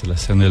la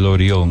constelación del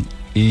Orión.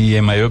 Y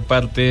en mayor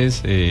parte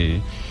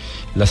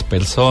las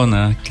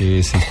personas que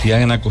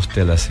existían en la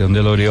constelación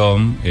del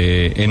Orión,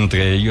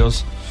 entre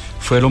ellos,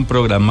 fueron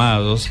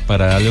programados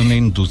para darle una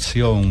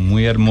inducción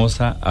muy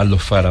hermosa a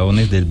los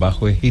faraones del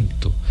Bajo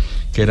Egipto,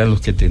 que eran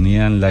los que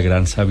tenían la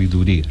gran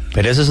sabiduría.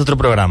 Pero eso es otro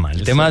programa.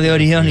 El tema de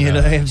Orión y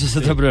eso es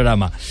otro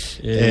programa.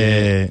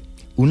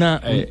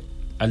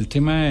 Al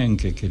tema en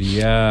que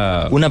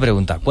quería... Una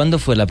pregunta. ¿Cuándo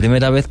fue la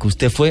primera vez que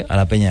usted fue a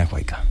la Peña de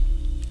Juaica?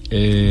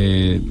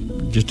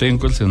 Yo estoy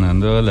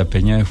incursionando a la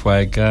Peña de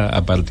Juaica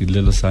a partir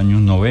de los años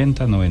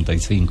 90,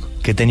 95.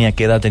 ¿Qué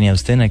edad tenía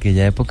usted en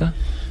aquella época?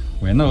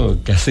 Bueno,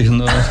 casi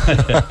unos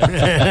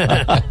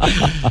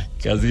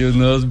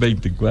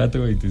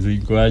 24,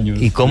 25 años.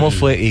 ¿Y cómo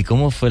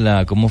fue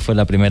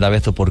la primera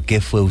vez o por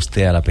qué fue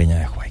usted a la Peña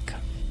de Juaica?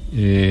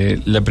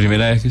 La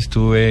primera vez que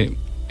estuve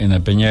en la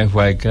Peña de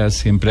Juaica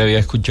siempre había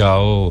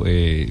escuchado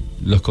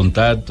los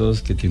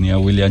contactos que tenía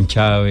William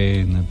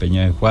Chávez en la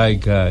Peña de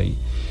Juaica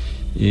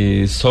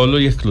y solo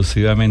y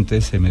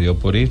exclusivamente se me dio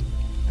por ir,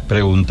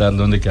 preguntar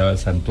dónde quedaba el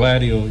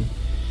santuario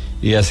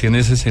y así en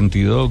ese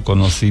sentido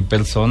conocí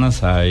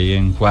personas ahí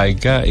en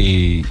Juaica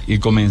y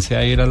comencé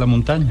a ir a la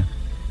montaña.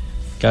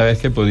 Cada vez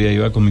que podía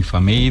iba con mi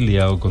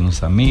familia o con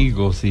los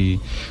amigos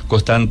y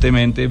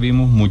constantemente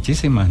vimos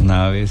muchísimas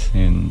naves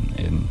en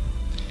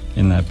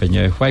la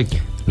Peña de Juaica.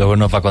 Luego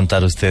nos va a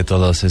contar usted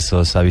todos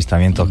esos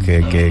avistamientos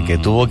que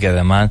tuvo, que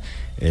además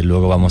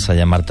luego vamos a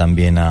llamar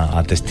también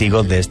a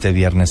testigos de este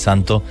Viernes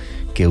Santo,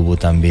 que hubo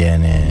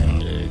también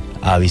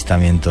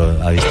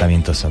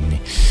avistamientos ovni.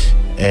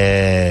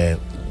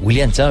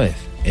 William Chávez,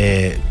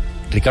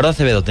 Ricardo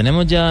Acevedo,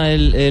 ¿tenemos ya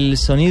el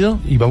sonido?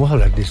 Y vamos a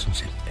hablar de eso,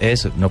 sí.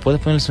 Eso, ¿nos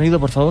puedes poner el sonido,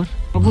 por favor?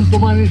 Vamos a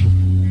tomar eso.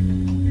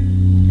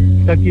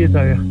 Está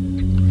quieta ya.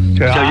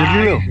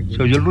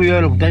 Se oyó el ruido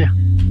de la montaña.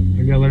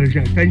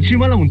 Está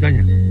encima de la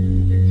montaña.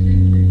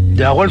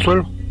 Debajo del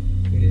suelo.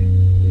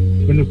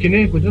 Bueno, ¿quiénes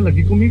se encuentran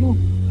aquí conmigo?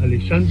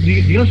 Alexandre,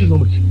 digan sus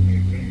nombres.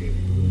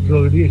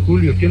 Rodríguez,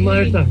 Julio, ¿quién más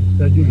está?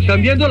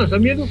 ¿Están viendo? ¿La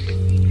están viendo?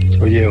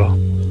 Oye, va.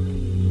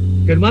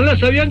 ¿Germán la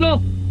está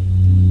viendo?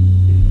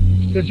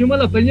 Se encima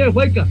de la Peña de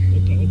Juaica.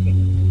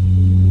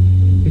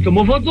 ¿Me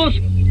tomó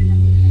fotos?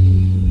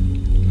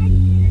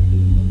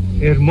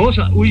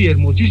 Hermosa, uy,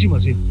 hermosísima,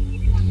 sí.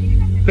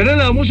 Pero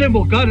la vamos a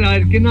invocar, a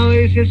ver qué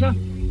nave es esa.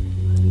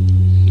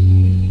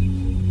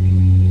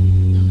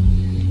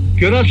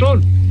 ¿Qué horas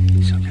son?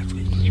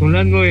 Son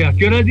las 9. ¿A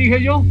qué horas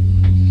dije yo?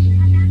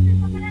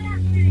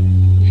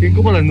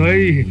 5 para las 9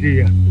 dije, sí,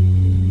 ya.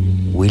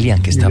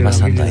 William, ¿qué está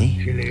pasando ahí?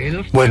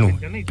 Bueno,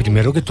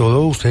 primero que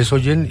todo, ustedes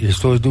oyen,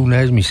 esto es de una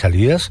de mis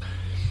salidas,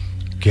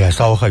 que ha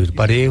estado Javier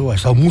Parejo, ha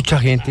estado mucha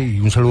gente, y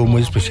un saludo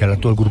muy especial a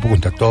todo el grupo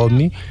Contacto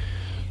OVNI.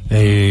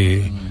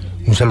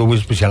 Un saludo muy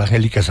especial a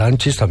Angélica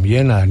Sánchez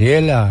también, a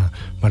Daniel, a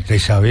Marta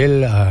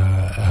Isabel,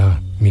 a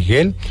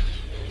Miguel,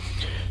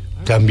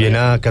 también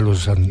a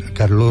Carlos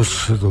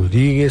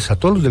Rodríguez, a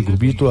todos los del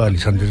grupito, a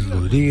Alexander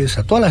Rodríguez,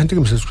 a toda la gente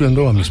que me está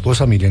escuchando, a mi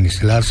esposa Miriam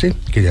Estelarce,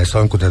 que ya ha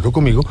estado en contacto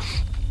conmigo,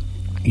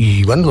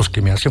 y bueno, los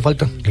que me hace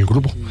falta del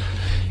grupo.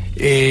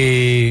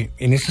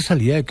 En esta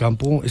salida de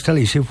campo, esta la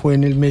hice fue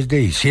en el mes de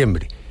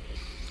diciembre.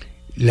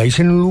 La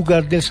hice en un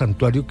lugar del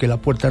santuario que es la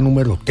puerta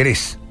número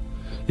 3.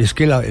 Es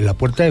que la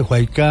puerta de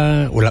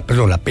Juaica,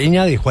 la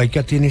Peña de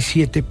Juaica tiene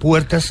 7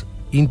 puertas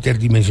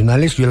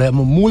interdimensionales, yo la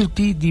llamo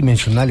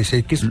multidimensionales.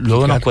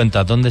 Luego nos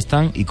cuenta dónde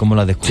están y cómo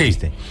las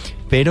descubriste. Sí.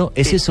 Pero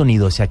ese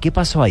sonido, o sea, ¿qué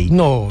pasó ahí?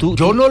 No,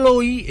 yo no lo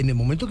oí, en el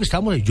momento que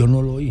estábamos ahí, yo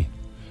no lo oí.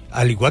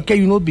 Al igual que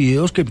hay unos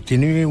videos que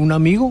tiene un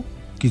amigo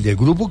del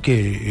grupo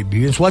que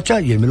vive en Soacha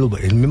y él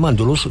me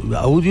mandó los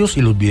audios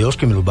y los videos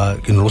que no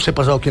los he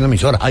pasado aquí en la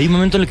emisora. Hay un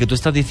momento en el que tú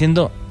estás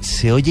diciendo,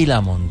 se oye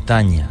la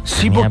montaña.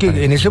 Sí, porque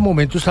en ese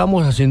momento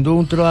estábamos haciendo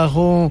un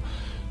trabajo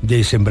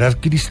de sembrar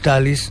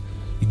cristales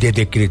y de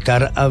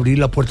decretar abrir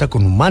la puerta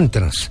con un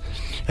mantras.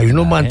 Hay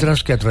unos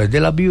mantras que a través de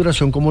la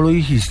vibración, como lo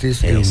dijiste,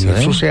 el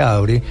universo se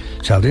abren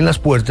las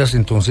puertas,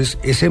 entonces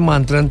ese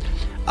mantra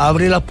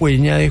abre la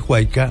Peña de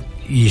Juaica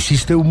y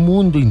existe un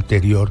mundo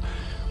interior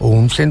o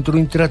un centro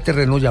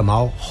intraterreno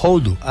llamado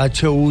Hudo,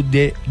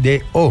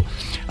 H-U-D-D-O.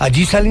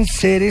 Allí salen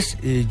seres,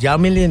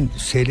 llámenle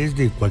seres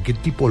de cualquier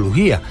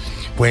tipología.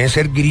 Pueden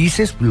ser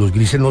grises, los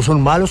grises no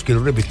son malos,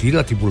 quiero repetir,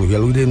 la tipología de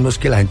los grises no es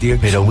que la gente diga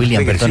que pero son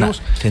William, regresivos.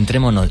 perdona,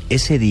 centrémonos,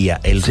 ese día,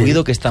 el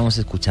ruido que estamos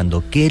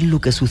escuchando, ¿qué es lo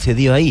que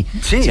sucedió ahí?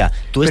 Sí, o sea,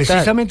 ¿tú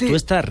precisamente...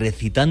 estás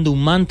recitando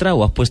un mantra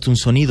o has puesto un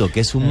sonido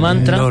que es un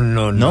mantra?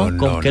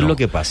 No. ¿Qué es lo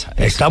que pasa?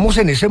 Estamos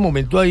en ese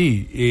momento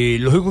ahí,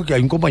 lógico que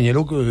hay un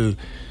compañero que...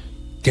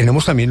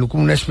 tenemos también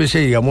como una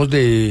especie, digamos,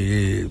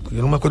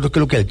 yo no me acuerdo qué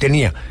es lo que él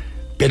tenía,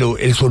 pero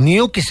el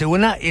sonido que se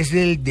suena es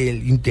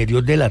del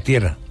interior de la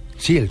Tierra.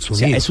 Sí, el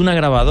sonido. O sea, es una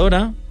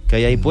grabadora que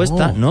hay ahí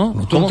puesta, ¿no?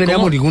 No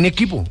teníamos ningún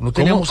equipo.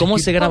 ¿Cómo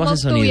se graba ese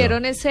sonido?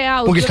 Tuvieron ese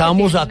audio? Porque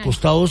estábamos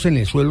acostados en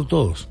el suelo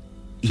todos.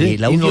 ¿Sí?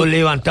 Y nos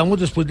levantamos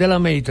después de la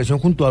meditación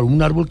junto a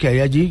un árbol que hay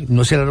allí,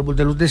 no es el árbol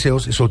de los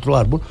deseos, es otro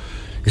árbol.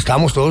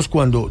 Estábamos todos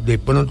cuando de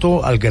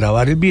pronto al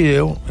grabar el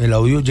video, el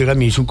audio llega,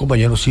 me dice un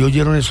compañero, si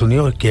oyeron el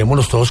sonido,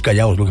 quedémonos todos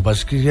callados. Lo que pasa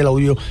es que el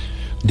audio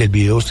del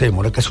video se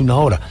demora casi una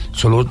hora,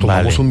 solo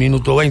tomamos 1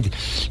 minuto 20.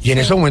 Y en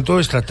ese momento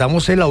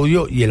tratamos el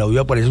audio y el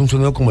audio aparece un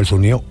sonido como el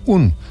sonido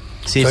un.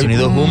 Sí, el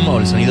sonido hum o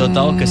el sonido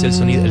tao, que es el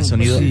sonido.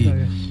 Sí.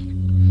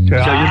 ¿Se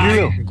oye el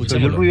ruido? ¿Se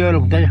oye el ruido de la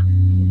montaña?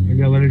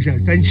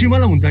 Está encima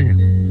de la montaña.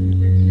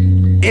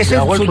 Ese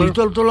sonido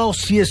del otro lado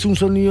sí es un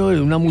sonido de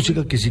una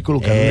música que sí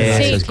colocaron.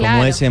 Es claro.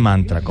 como ese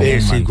mantra. Como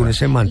sí, con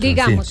ese mantra.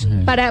 Digamos,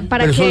 para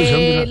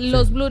que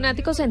los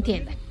blunáticos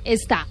entiendan,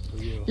 está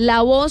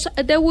la voz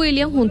de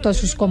William junto a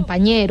sus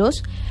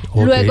compañeros.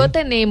 Okay. Luego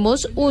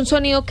tenemos un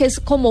sonido que es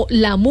como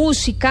la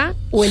música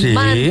o el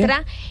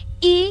mantra.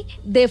 Y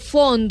de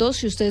fondo,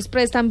 si ustedes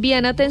prestan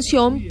bien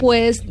atención,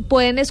 pues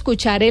pueden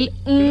escuchar el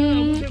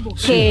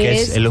que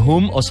es el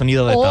hum o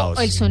sonido de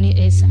caos. El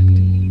sonido, exacto.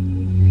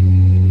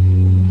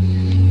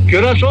 ¿Qué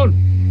horas son?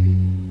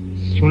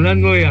 Son las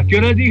 9. ¿A qué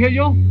horas dije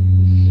yo?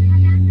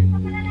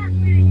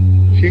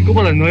 5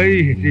 para las 9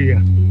 dije, sí, ya.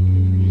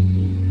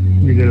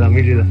 Mírela.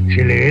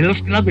 Se le ve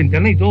las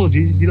ventanas y todo,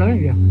 sí la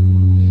ve ya.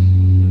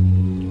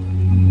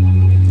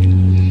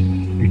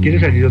 Y quiere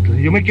salir otro.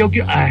 Yo me quedo aquí.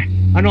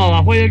 No,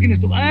 abajo hay alguien.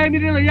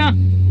 Mírenla ya.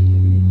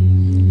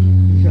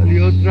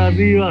 Salió otra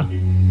arriba.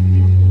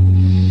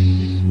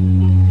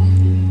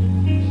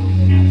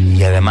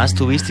 Y además,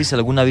 ¿tuvisteis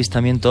algún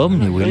avistamiento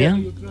ovni,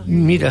 William?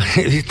 Mira,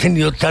 he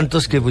tenido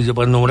tantos que pues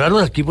para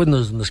nombrarlos aquí pues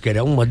nos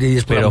quedaríamos más de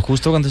 10. Pero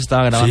justo cuando se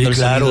estaba grabando el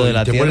sonido de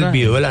la Tierra. Tengo el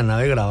video de la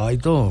nave grabado y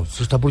todo,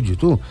 eso está por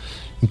YouTube.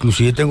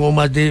 Inclusive tengo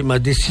más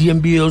de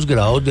 100 videos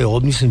grabados de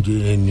ovnis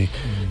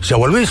se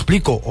vuelve y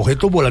explico,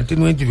 objetos volantes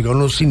no identificados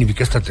no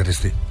significa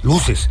extraterrestre,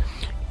 luces.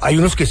 Hay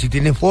unos que sí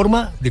tienen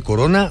forma de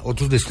corona,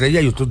 otros de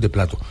estrella y otros de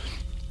plato.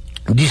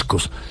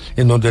 Discos,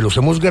 en donde los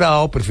hemos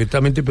grabado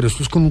perfectamente, pero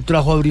esto es con un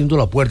trabajo abriendo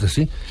la puerta,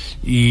 ¿sí?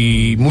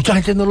 Y mucha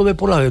gente no lo ve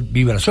por la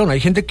vibración.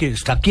 Hay gente que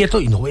está quieto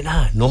y no ve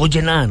nada, no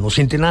oye nada, no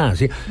siente nada,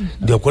 ¿sí?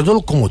 De acuerdo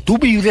a como tú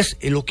vibres,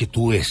 es lo que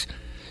tú ves.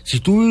 Si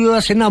tú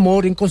vibras en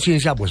amor, en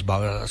conciencia, pues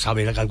vas a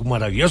ver algo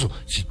maravilloso.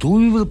 Si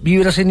tú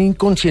vibras en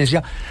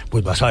inconsciencia,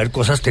 pues vas a ver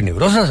cosas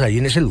tenebrosas ahí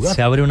en ese lugar.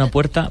 Se abre una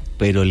puerta,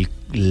 pero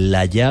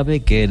la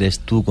llave que eres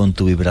tú con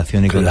tu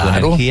vibración y con tu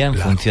energía, en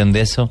función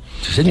de eso,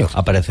 sí, señor,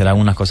 aparecerán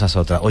unas cosas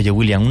otras. Oye,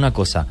 William, una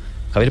cosa.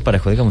 Javier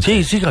Parejo, dígame.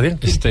 Sí, Javier.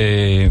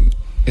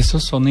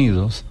 Esos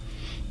sonidos,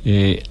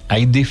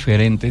 hay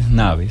diferentes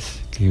naves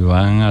que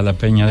van a la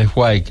Peña de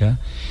Juaica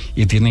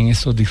y tienen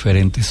esos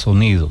diferentes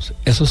sonidos.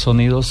 Esos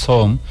sonidos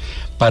son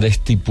para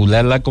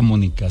estipular la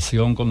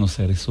comunicación con los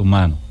seres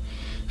humanos.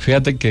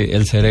 Fíjate que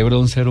el cerebro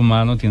de un ser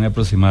humano tiene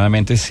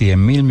aproximadamente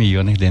 100.000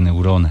 millones de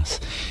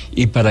neuronas.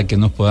 Y para que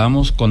nos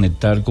podamos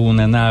conectar con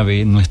una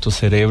nave, nuestro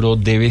cerebro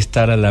debe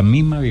estar a la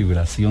misma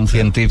vibración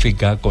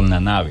científica con la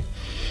nave.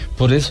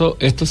 Por eso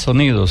estos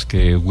sonidos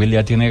que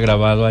William tiene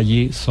grabado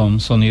allí son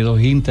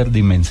sonidos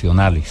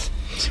interdimensionales.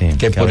 Sí,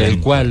 por el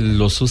cual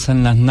los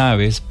usan las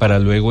naves para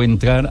luego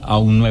entrar a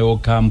un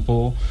nuevo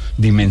campo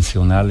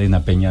dimensional en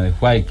la Peña de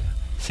Juaica.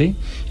 ¿Sí?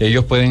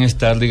 Ellos pueden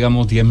estar,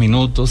 digamos, 10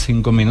 minutos,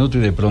 5 minutos y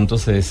de pronto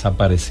se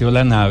desapareció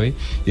la nave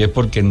y es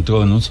porque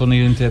entró en un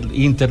sonido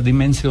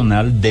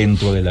interdimensional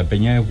dentro de la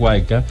Peña de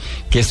Juaica,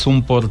 que es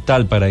un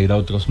portal para ir a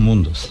otros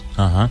mundos.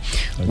 Ajá.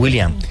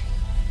 William,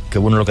 qué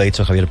bueno lo que ha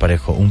dicho Javier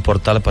Parejo, un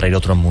portal para ir a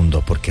otro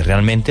mundo, porque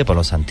realmente para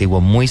los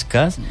antiguos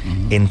muiscas,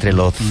 entre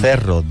los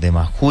cerros de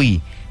Majuy,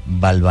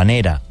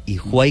 Valvanera y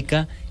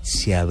Juaica,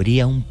 se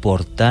abría un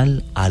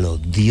portal a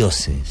los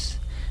dioses,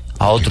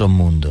 a otro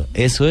mundo.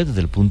 Eso es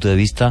desde el punto de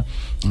vista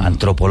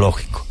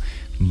antropológico.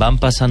 Van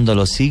pasando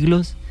los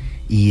siglos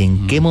 ¿Y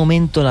en qué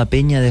momento la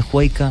Peña de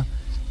Juaica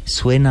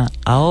suena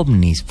a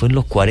ovnis? ¿Fue en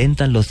los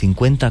 40, en los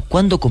 50?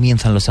 ¿Cuándo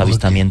comienzan los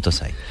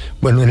avistamientos ahí?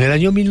 Bueno, en el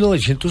año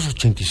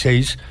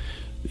 1986,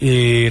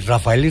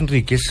 Rafael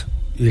Enríquez,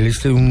 él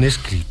es un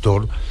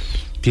escritor,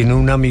 tiene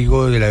un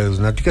amigo de la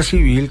aeronáutica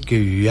civil que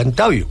vivía en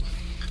Tabio.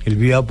 Él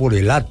vivía por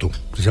el Hato.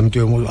 Precisamente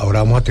ahora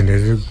vamos a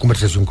tener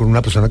conversación con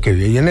una persona que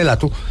vive ahí en el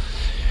Hato.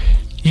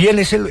 Y en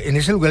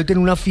ese lugar él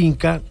tiene una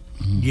finca,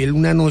 y él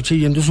una noche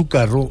yendo en su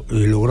carro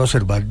logra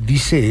observar,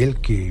 dice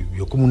él, que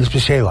vio como una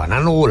especie de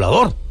banano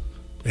volador.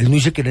 Él no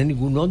dice que era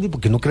ningún ovni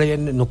porque no creía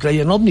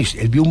en ovnis.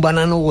 Él vio un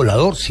banano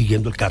volador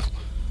siguiendo el carro,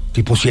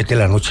 tipo 7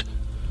 de la noche,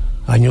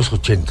 años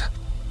 80.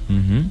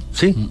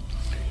 ¿Sí?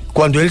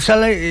 Cuando él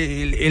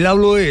sale, él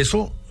habló de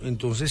eso,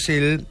 entonces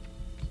él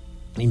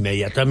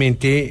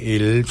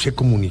inmediatamente se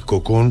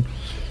comunicó con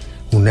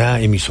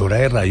una emisora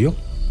de radio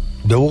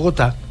de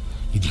Bogotá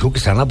y dijo que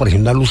estaban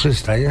apareciendo luces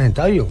extrañas en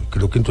Tabio.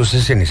 Creo que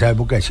entonces en esa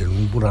época hicieron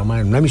un programa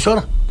en una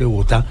emisora de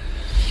Bogotá.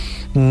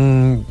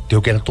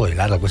 Creo que era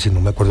Todelar, algo así,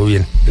 no me acuerdo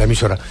bien, la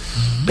emisora.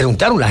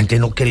 Preguntaron, la gente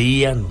no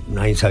creía,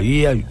 nadie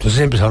sabía. Entonces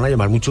empezaron a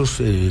llamar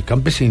muchos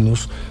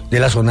campesinos de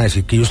la zona a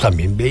decir que ellos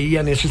también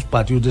veían esos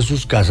patios de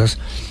sus casas,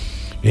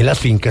 en las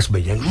fincas,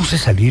 veían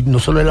luces salir no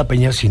solo de la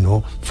peña,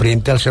 sino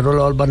frente al Cerro de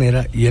la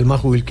Balvanera y el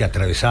Majubil, que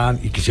atravesaban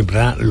y que siempre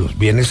eran los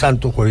Viernes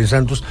Santos, Jueves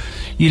Santos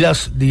y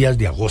los días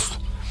de agosto.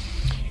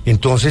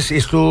 Entonces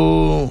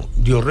esto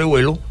dio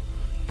revuelo,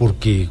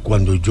 porque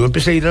cuando yo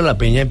empecé a ir a la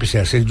peña, empecé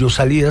a hacer yo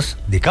salidas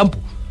de campo.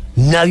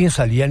 Nadie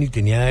salía ni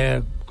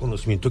tenía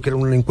conocimiento que era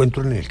un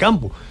encuentro en el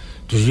campo.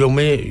 Entonces yo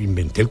me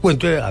inventé el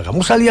cuento de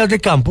hagamos salidas de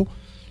campo,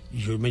 y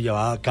yo me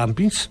llevaba a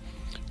campings,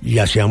 y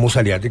hacíamos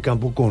salidas de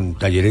campo con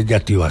talleres de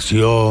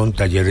activación,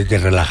 talleres de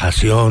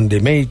relajación,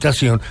 de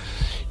meditación,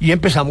 y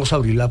empezamos a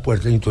abrir la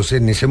puerta. Y entonces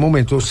en ese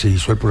momento se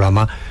hizo el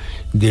programa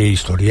de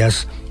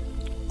historias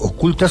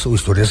ocultas o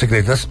historias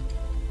secretas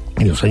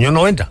en los años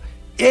 90.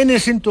 En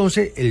ese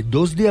entonces, el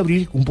 2 de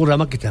abril, un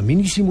programa que también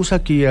hicimos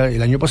aquí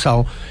el año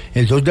pasado,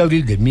 el 2 de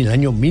abril del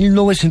año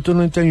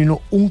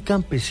 1991, un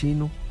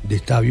campesino de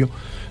Tabio,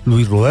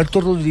 Luis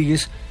Roberto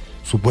Rodríguez,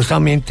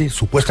 supuestamente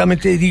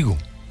digo,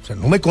 o sea,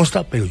 no me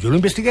consta, pero yo lo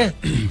investigué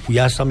y fui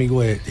hasta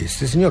amigo de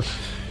este señor.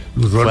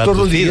 Luis Roberto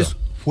Rodríguez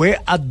fue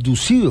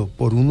abducido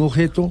por un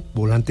objeto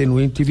volante no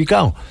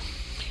identificado.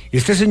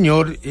 Este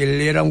señor,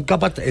 él era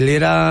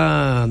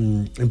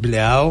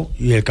empleado,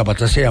 y el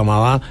capataz se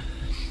llamaba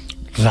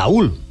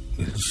Raúl.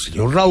 El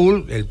señor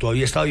Raúl, él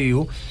todavía está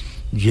vivo,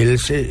 y él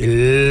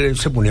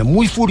se ponía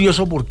muy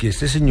furioso porque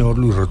este señor,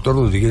 Luis Roberto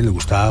Rodríguez, le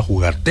gustaba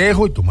jugar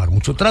tejo y tomar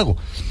mucho trago,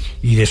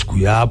 y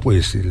descuidaba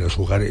pues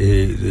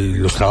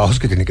los trabajos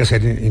que tenía que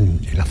hacer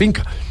en la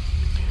finca.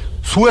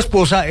 Su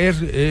esposa,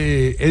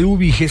 Edu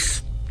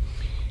Viges,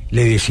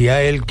 le decía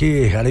a él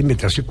que dejara de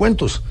inventarse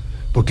cuentos,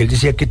 porque él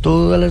decía que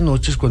todas las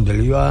noches cuando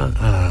él iba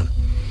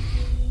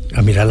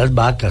a mirar las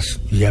vacas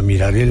y a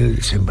mirar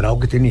el sembrado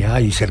que tenía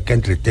ahí cerca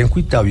entre Tenjo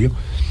y Tabio,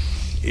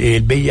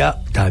 él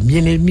veía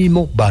también el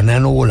mismo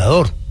banano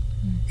volador.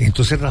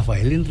 Entonces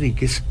Rafael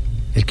Enríquez,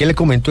 el que le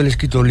comentó, el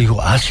escritor, le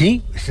dijo,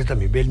 sí, este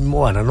también ve el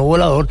mismo banano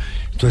volador.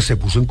 Entonces se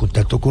puso en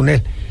contacto con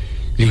él.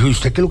 Le dijo, ¿y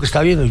usted qué es lo que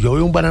está viendo? Yo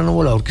veo un banano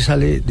volador que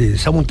sale de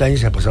esa montaña y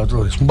se ha pasado a otro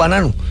lado. Es un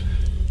banano.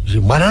 Dice,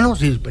 ¿un banano?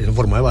 Sí, es en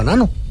forma de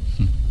banano.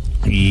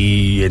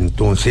 Y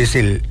entonces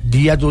el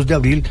día 2 de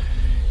abril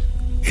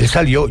él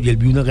salió y él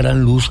vio una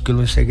gran luz que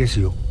lo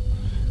encegueció,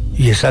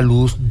 y esa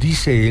luz,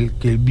 dice él,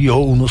 que él vio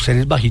unos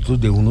seres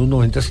bajitos de unos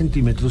 90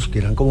 centímetros que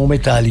eran como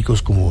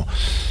metálicos, como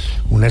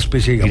una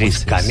especie, digamos,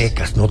 grises,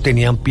 canecas, no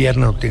tenían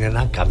piernas, no tenían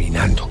nada,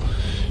 caminando.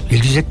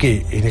 Él dice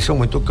que en ese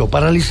momento quedó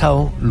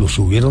paralizado, lo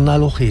subieron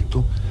al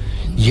objeto,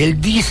 y él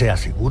dice,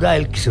 asegura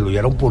él, que se lo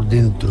llevaron por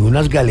dentro de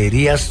unas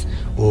galerías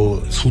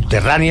o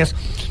subterráneas,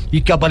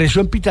 y que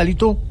apareció en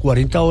Pitalito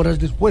 40 horas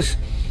después.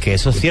 Que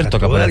eso es cierto,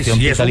 que apareció en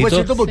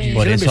Pitalito,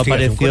 por eso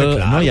apareció,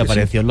 ¿no? Y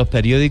apareció en los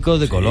periódicos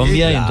de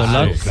Colombia, y en todos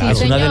lados.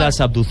 Es una de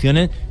las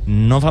abducciones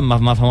no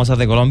más famosas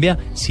de Colombia,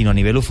 sino a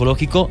nivel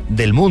ufológico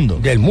del mundo.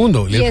 Del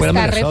mundo. Y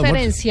está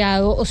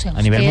referenciado, o sea,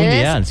 a nivel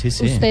mundial, sí.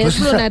 Ustedes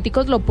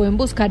lunáticos lo pueden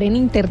buscar en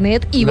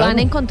internet y van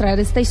a encontrar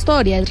esta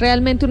historia. Es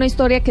realmente una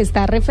historia que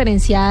está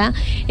referenciada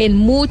en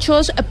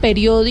muchos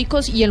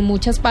periódicos y en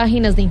muchas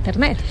páginas de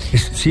internet.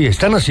 Sí, es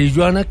tan así,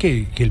 Joana,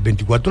 que el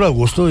 24 de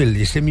agosto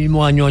de este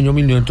mismo año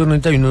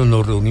 1991,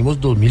 nos reunimos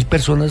 2.000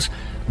 personas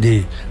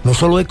no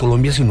solo de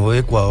Colombia, sino de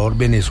Ecuador,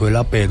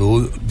 Venezuela,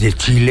 Perú, de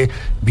Chile,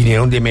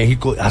 vinieron de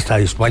México, hasta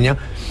de España,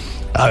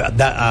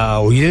 a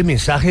oír el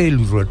mensaje de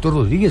Luis Roberto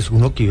Rodríguez,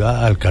 uno que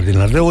iba al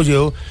cardenal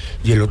Rebolledo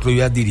y el otro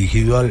iba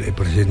dirigido al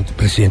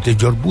presidente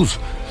George Bush.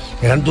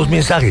 Eran 2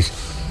 mensajes.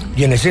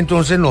 Y en ese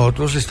entonces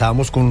nosotros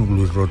estábamos con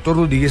Luis Roberto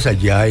Rodríguez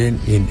allá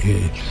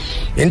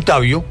en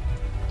Tabio.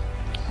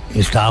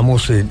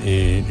 Estábamos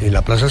en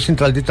la plaza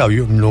central de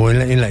Tabio, no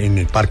en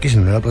el parque,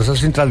 sino en la plaza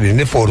central, en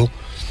el foro,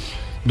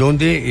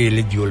 donde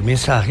le dio el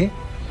mensaje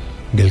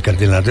del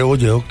cardenal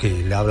Rebolledo, que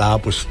le hablaba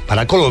pues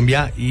para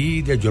Colombia,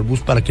 y de George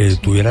Bush para que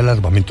detuviera el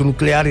armamento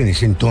nuclear en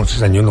ese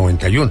entonces, año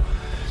 91.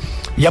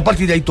 Y a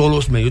partir de ahí todos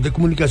los medios de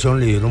comunicación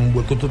le dieron un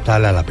vuelco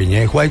total a la Peña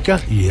de Juaica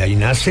y de ahí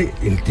nace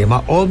el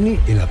tema ovni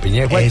en la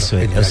Peña de Juaica. Eso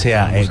es, o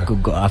sea,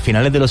 a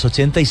finales de los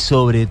 80 y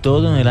sobre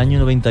todo en el año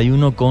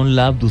 91 con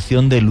la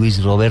abducción de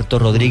Luis Roberto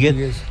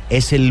Rodríguez,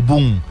 es el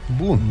boom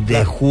de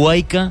claro.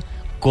 Juaica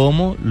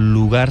como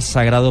lugar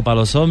sagrado para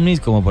los ovnis,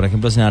 como por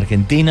ejemplo es en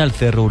Argentina, el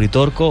Cerro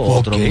Uritorco,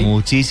 otros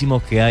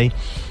muchísimos que hay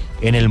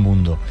en el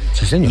mundo.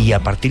 Sí, señor. Y a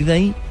partir de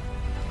ahí,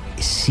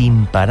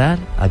 sin parar,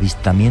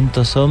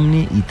 avistamientos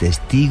ovni y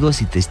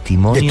testigos y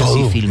testimonios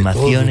y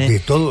filmaciones de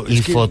todo.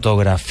 Y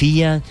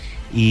fotografías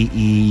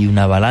y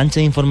una avalancha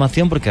de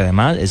información, porque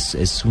además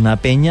es una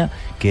peña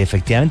que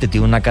efectivamente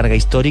tiene una carga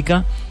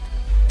histórica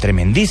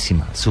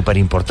tremendísima, súper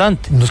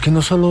importante. No es que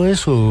no solo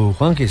eso,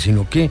 Juanje,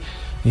 sino que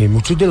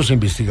muchos de los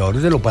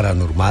investigadores de lo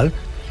paranormal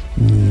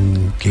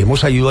que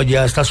hemos ido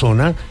allá a esta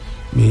zona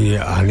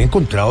han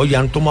encontrado y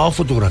han tomado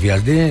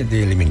fotografías de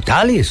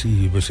elementales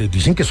y pues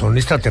dicen que son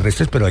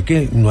extraterrestres, pero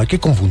no hay que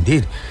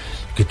confundir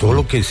que todo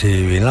lo que se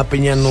ve en la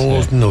peña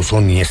no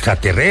son ni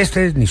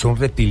extraterrestres, ni son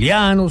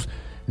reptilianos,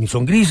 ni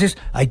son grises.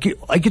 Hay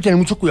que tener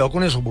mucho cuidado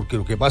con eso, porque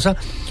lo que pasa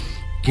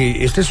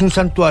que este es un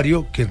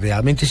santuario que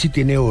realmente sí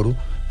tiene oro,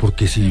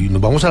 porque si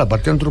nos vamos a la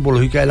parte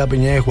antropológica de la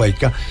Peña de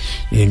Juaica,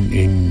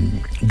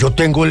 yo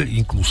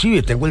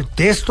inclusive tengo el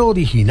texto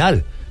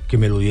original que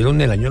me lo dieron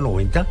en el año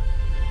 90,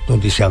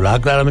 donde se hablaba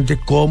claramente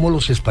cómo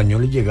los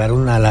españoles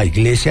llegaron a la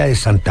iglesia de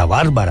Santa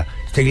Bárbara,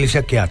 esta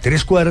iglesia que a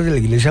 3 cuadras de la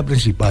iglesia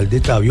principal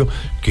de Tabio,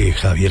 que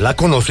Javier la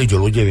conoce, yo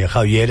lo llevé a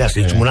Javier,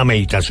 hicimos una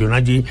meditación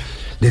allí.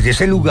 Desde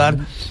ese lugar,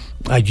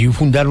 allí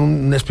fundaron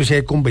una especie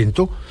de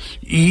convento,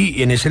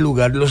 y en ese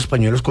lugar los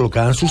españoles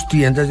colocaban sus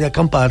tiendas de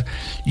acampar,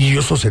 y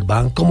ellos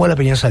observaban cómo de la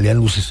peña salían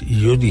luces, y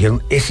ellos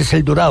dijeron, ese es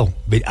el Dorado,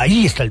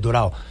 ahí está el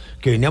Dorado,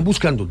 que venían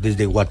buscando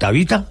desde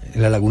Guatavita,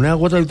 en la laguna de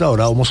Guatavita.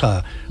 Ahora vamos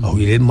a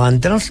oír el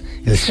mantras,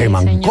 el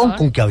semancón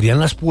con que abrían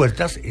las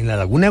puertas en la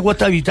laguna de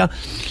Guatavita,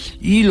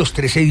 y los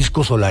 13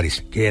 discos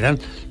solares, que eran,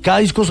 cada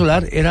disco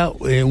solar era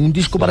un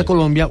disco para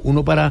Colombia,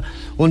 uno para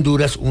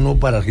Honduras, uno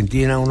para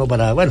Argentina, uno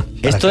para, bueno.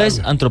 Esto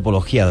es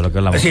antropología de lo que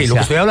hablamos. Sí, lo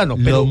que estoy hablando.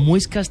 Pero los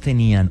muiscas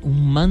tenían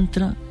un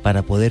mantra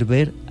para poder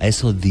ver a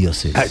esos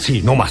dioses.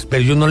 Sí, no más,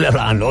 pero ellos no le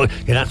hablaban, no,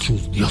 eran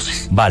sus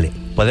dioses. Vale,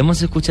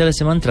 ¿podemos escuchar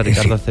ese mantra,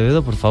 Ricardo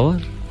Acevedo, por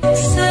favor?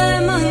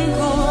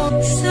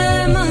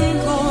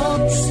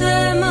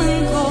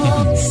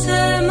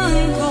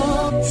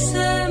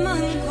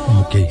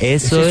 Okay.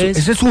 Ese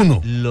es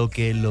uno. Lo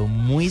que los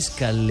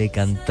muiscas le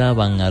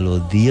cantaban a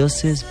los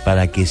dioses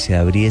para que se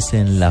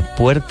abriesen las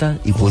puertas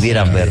y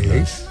pudieran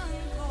verlos.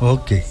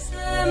 Ok.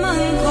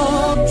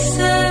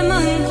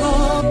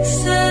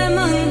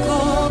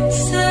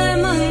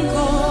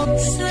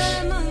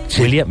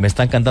 William, me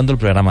está encantando el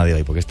programa de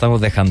hoy, porque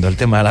estamos dejando el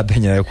tema de la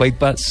Peña de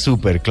Juaica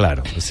súper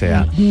claro. O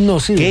sea,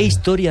 ¿qué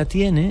historia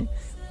tiene,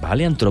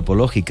 vale,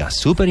 antropológica,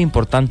 súper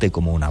importante,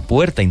 como una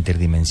puerta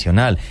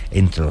interdimensional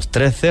entre los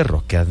 3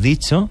 cerros que has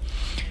dicho?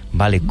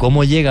 Vale,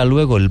 ¿cómo llega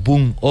luego el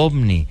boom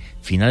ovni,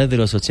 finales de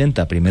los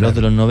 80, primeros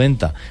de los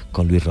 90,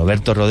 con Luis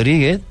Roberto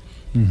Rodríguez?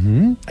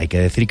 Hay que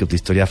decir que tu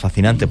historia es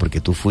fascinante,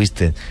 porque tú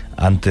fuiste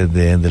antes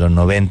de los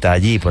 90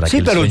 allí por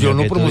aquel. Sí, pero yo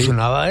no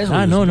promocionaba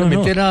eso. No.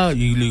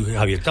 Y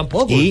Javier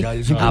tampoco. Y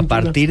a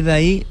partir de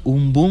ahí,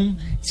 un boom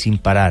sin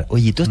parar.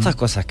 Oye, todas estas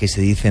cosas que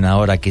se dicen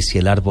ahora, que si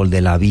el árbol de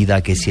la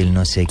vida, que si el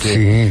no sé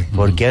qué,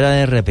 porque ahora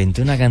de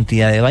repente una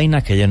cantidad de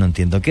vainas que yo no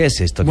entiendo. ¿Qué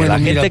es esto? Bueno,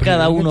 que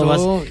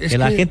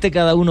la gente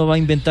cada uno va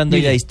inventando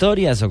ya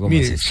historias, ¿o cómo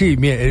es eso? Sí,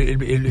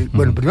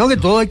 bueno, primero que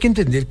todo hay que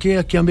entender que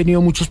aquí han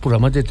venido muchos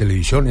programas de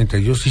televisión, entre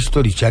ellos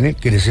History Channel,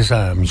 gracias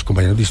a mis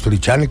compañeros de History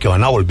Channel, que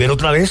van a volver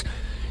otra vez.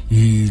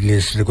 Y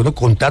les recuerdo,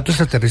 Contacto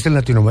Extraterrestre en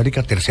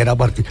Latinoamérica, 3ª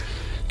parte.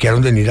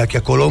 Quedaron de venir aquí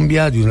a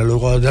Colombia,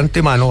 luego de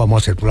antemano vamos a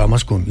hacer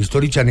programas con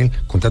History Channel,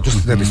 Contacto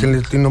Extraterrestre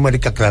en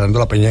Latinoamérica, aclarando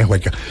la Peña de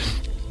Juaica.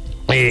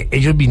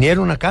 Ellos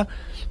vinieron acá,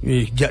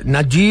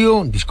 Nat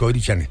Geo,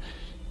 Discovery Channel.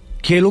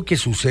 ¿Qué es lo que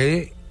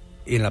sucede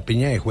en la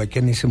Peña de Juaica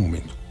en ese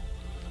momento?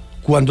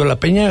 Cuando la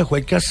Peña de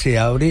Juaica se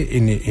abre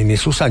en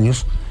esos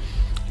años,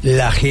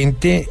 la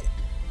gente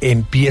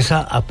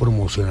empieza a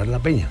promocionar la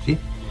peña, ¿sí?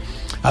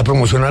 A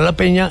promocionar la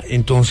peña,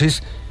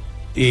 entonces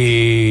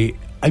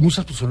hay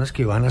muchas personas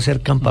que van a hacer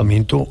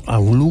campamento a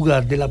un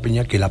lugar de la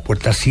peña que es la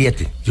puerta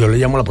 7. Yo le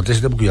llamo la puerta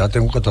 7 porque yo la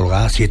tengo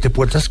catalogada 7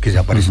 puertas que se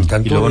aparecen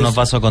tanto. Y luego nos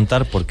vas a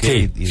contar por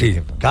qué. Sí,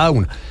 cada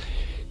una.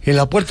 En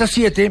la puerta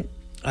 7,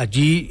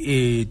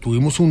 allí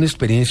tuvimos una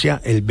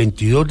experiencia el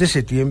 22 de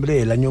septiembre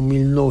del año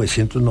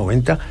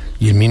 1990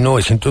 y en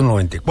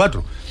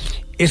 1994.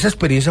 Esa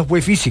experiencia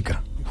fue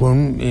física. Fue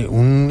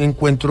un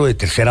encuentro de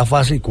 3ª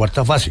fase y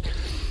 4ª fase.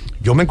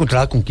 Yo me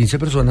encontraba con 15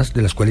 personas,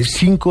 de las cuales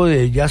 5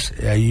 de ellas,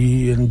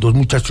 hay 2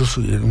 muchachos,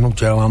 una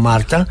muchacha llamada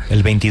Marta.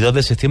 El 22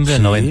 de septiembre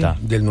del 90.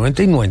 Del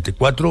 90 y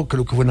 94,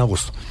 creo que fue en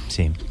agosto.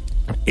 Sí.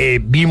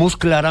 Vimos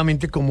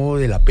claramente cómo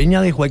de la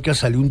Peña de Juaica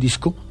salió un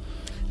disco.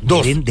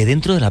 ¿De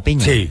dentro de la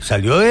peña? Sí,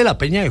 salió de la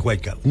Peña de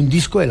Juaica, un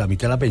disco de la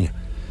mitad de la peña.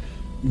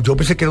 Yo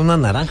pensé que era una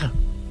naranja.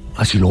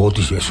 Así lo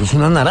bauticé, eso es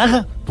una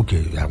naranja,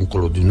 porque era un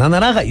color de una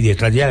naranja y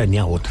detrás ya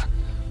venía otra.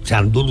 O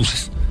sea, 2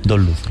 luces. 2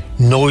 luces.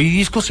 No vi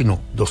discos,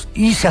 sino 2.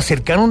 Y se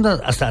acercaron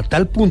hasta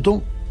tal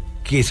punto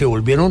que se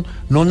volvieron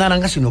no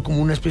naranjas, sino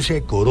como una especie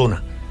de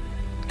corona.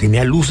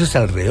 Tenía luces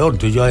alrededor,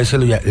 entonces yo a veces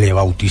le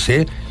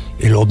bauticé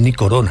el ovni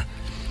corona.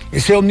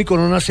 Ese ovni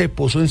corona se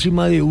posó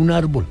encima de un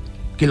árbol,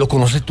 que lo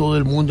conoce todo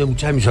el mundo,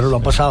 muchas emisoras lo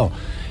han pasado.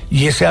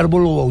 Y ese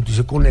árbol lo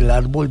bauticé con el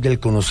árbol del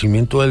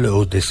conocimiento de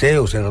los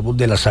deseos, el árbol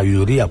de la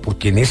sabiduría,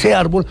 porque en ese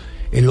árbol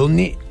el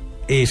ovni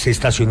se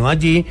estacionó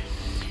allí,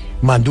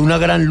 mandó una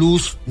gran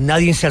luz,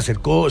 nadie se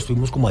acercó,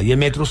 estuvimos como a 10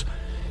 metros,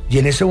 y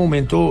en ese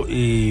momento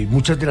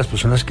muchas de las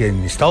personas que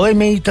en estado de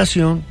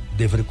meditación,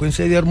 de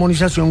frecuencia y de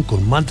armonización,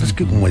 con mantras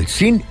que como el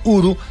Sin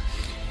Uru,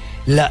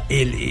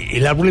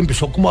 el árbol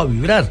empezó como a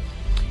vibrar,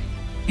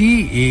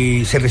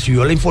 y se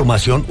recibió la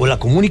información o la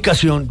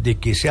comunicación de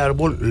que ese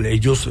árbol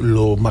ellos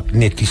lo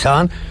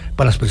magnetizaban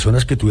para las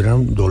personas que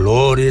tuvieran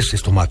dolores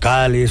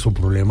estomacales o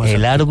problemas.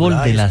 El árbol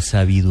de la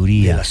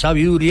sabiduría. De la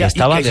sabiduría, que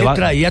estaba y que se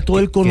traía todo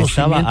el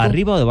conocimiento. ¿Estaba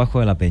arriba o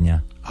debajo de la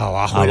peña?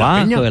 Abajo de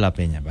la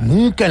peña. Vale.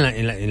 Nunca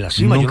en la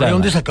cima. Yo no sé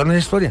dónde sacaron esa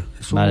historia.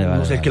 Eso, vale,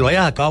 no sé, el que lo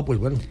haya sacado, pues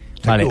bueno.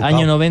 Vale,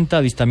 año 90,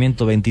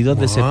 avistamiento 22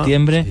 de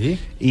septiembre, sí.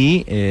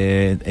 Y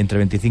entre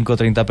 25 o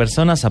 30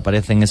 personas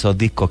aparecen esos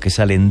discos que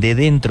salen de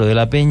dentro de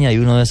la peña, y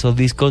uno de esos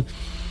discos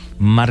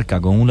marca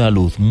con una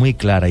luz muy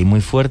clara y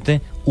muy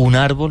fuerte un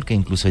árbol que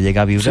incluso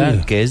llega a vibrar,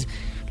 sí. Que es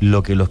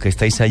lo que los que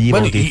estáis allí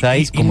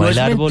bautizáis como no el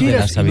árbol de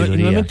la sabiduría.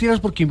 Y no es mentiras,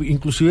 porque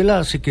inclusive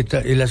la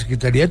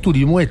Secretaría de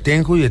Turismo de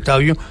Tenjo y de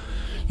Tabio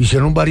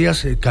hicieron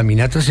varias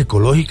caminatas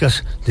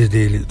ecológicas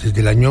desde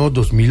el año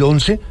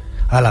 2011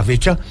 a la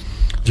fecha,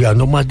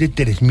 llevando más de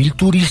 3.000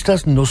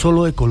 turistas, no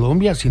solo de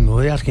Colombia, sino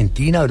de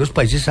Argentina, de otros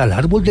países, al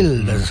árbol de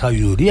la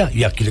sabiduría.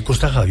 Y aquí le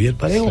consta a Javier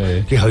Parejo,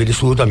 sí. Que Javier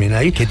estuvo también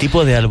ahí. ¿Qué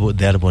tipo de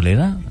árbol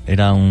era?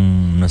 ¿Era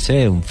un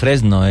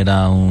fresno?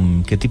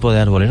 ¿Qué tipo de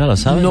árbol era? ¿Lo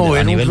sabes? No,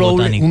 era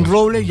un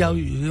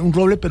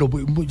roble, pero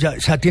ya, o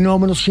sea, tiene más o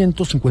menos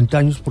 150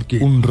 años, porque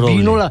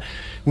vino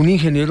un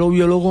ingeniero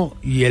biólogo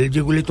y él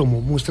llegó y le tomó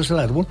muestras al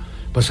árbol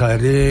para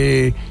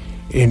saber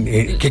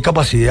qué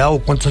capacidad o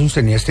cuántos años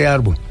tenía este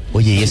árbol.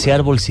 Oye, ¿y ese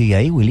árbol sigue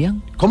ahí,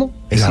 William? ¿Cómo?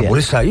 El árbol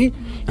está ahí.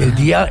 El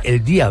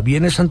día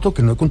Viernes Santo,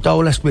 que no he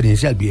contado la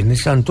experiencia, el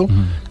Viernes Santo,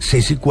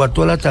 6:15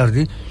 de la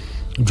tarde,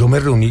 yo me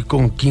reuní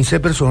con 15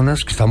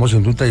 personas que estamos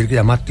haciendo un taller que se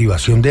llama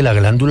Activación de la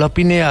Glándula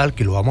Pineal,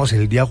 que lo vamos a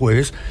hacer el día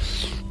jueves,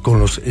 con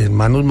los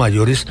hermanos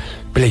mayores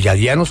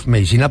pleyadianos,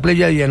 medicina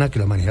pleyadiana, que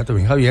la maneja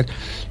también Javier,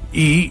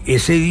 y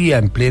ese día,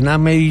 en plena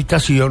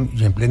meditación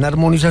y en plena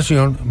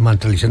armonización,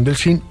 mantralizando el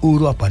Sin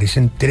Uru,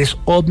 aparecen 3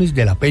 ovnis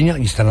de la peña,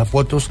 y están las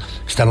fotos,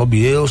 están los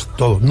videos,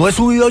 todo. No he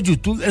subido a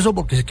YouTube eso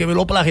porque sé que me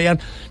lo plagian,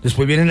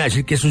 después vienen a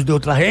decir que eso es de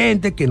otra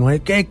gente, que no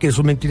es que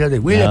eso es mentiras de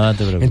William.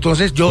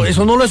 Entonces yo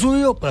eso no lo he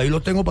subido, pero ahí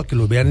lo tengo para que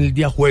los vean el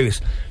día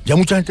jueves. Ya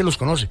mucha gente los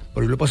conoce,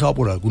 pero yo lo he pasado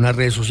por algunas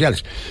redes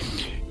sociales.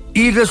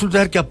 Y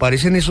resulta que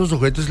aparecen esos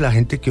objetos, la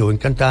gente quedó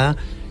encantada,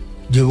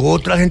 llegó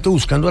otra gente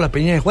buscando a la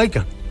Peña de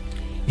Juaica,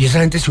 y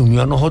esa gente se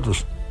unió a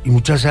nosotros, y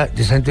mucha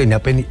de esa gente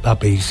venía a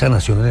pedir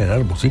sanación en el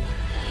árbol, ¿sí?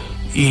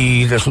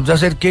 Y resulta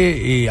ser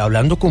que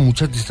hablando con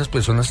muchas de estas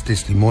personas,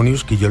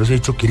 testimonios que yo les he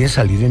dicho, quieren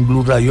salir en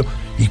Blue Radio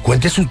y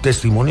cuente su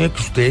testimonio de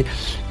que usted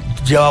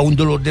lleva un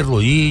dolor de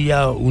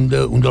rodilla, un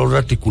dolor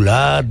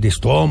articular, de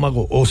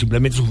estómago, o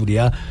simplemente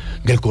sufría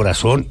del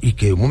corazón, y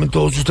que de un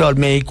momento usted va al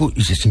médico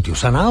y se sintió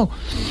sanado.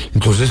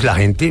 Entonces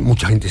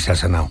mucha gente se ha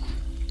sanado.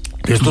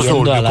 Esto se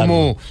volvió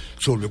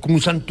como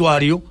un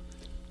santuario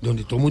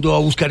donde todo el mundo va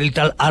a buscar el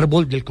tal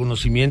árbol del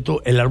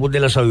conocimiento, el árbol de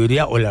la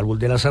sabiduría o el árbol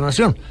de la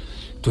sanación.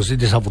 Entonces,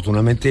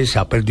 desafortunadamente, se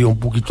ha perdido un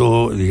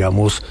poquito,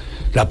 digamos,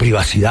 la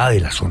privacidad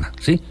de la zona,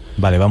 ¿sí?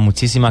 Vale, va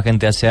muchísima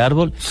gente a ese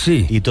árbol.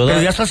 Sí, y todo...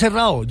 pero ya está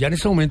cerrado, ya en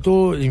este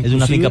momento... ¿Es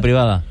una finca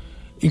privada?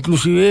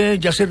 Inclusive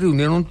ya se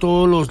reunieron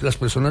todas las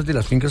personas de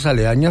las fincas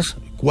aledañas,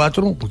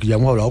 4, porque ya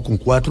hemos hablado con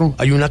 4,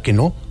 hay una que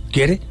no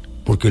quiere,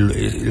 porque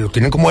lo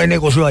tienen como de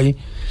negocio ahí.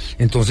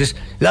 Entonces,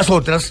 las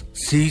otras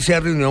sí se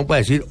reunieron para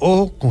decir,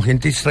 ojo, con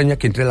gente extraña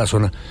que entre a la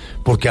zona,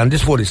 porque han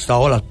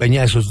desforestado las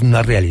peñas, eso es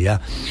una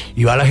realidad.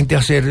 Y va la gente a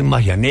hacer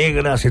magia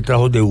negra, a hacer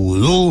trabajos de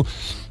vudú,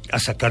 a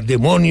sacar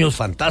demonios,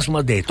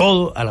 fantasmas, de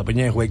todo a la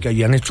Peña de Juaica,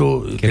 y han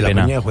hecho de la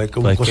Peña de Juaica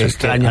una cosa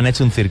extraña. Han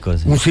hecho un circo.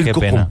 Un circo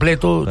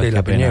completo de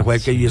la Peña de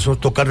Juaica, sí. Y eso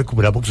toca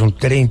recuperar porque son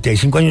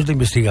 35 años de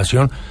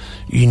investigación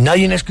y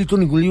nadie ha escrito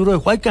ningún libro de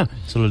Juaica.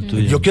 Solo el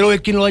tuyo. Yo quiero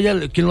ver quién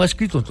lo ha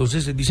escrito.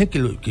 Entonces dicen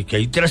que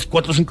hay 3,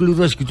 4, 5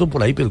 libros escritos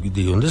por ahí, pero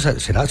 ¿de dónde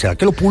será? ¿Será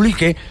que lo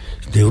publiqué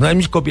de una de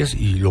mis copias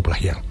y lo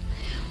plagiaron?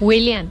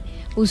 William,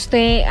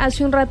 usted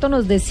hace un rato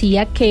nos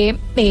decía que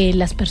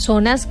las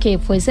personas que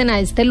fuesen a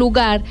este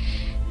lugar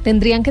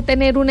tendrían que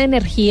tener una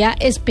energía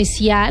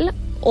especial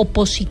o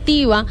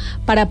positiva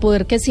para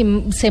poder que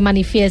se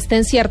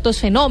manifiesten ciertos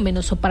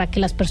fenómenos o para que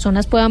las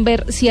personas puedan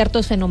ver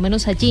ciertos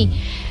fenómenos allí.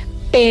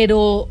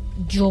 Pero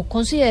yo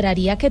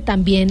consideraría que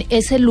también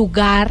ese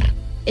lugar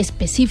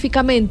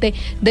específicamente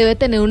debe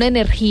tener una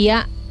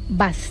energía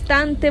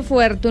bastante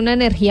fuerte, una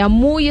energía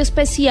muy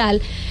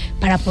especial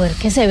para poder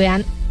que se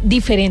vean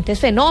diferentes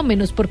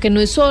fenómenos, porque no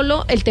es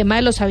solo el tema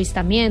de los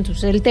avistamientos,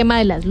 es el tema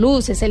de las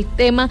luces, el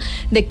tema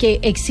de que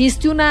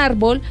existe un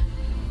árbol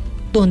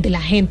donde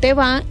la gente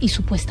va y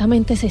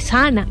supuestamente se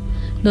sana,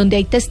 donde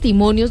hay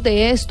testimonios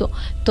de esto.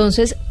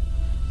 Entonces,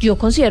 yo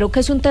considero que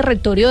es un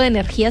territorio de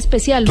energía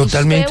especial.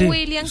 Totalmente. Usted,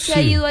 William, que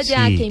ha ido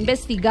allá, que ha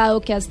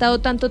investigado, que ha estado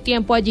tanto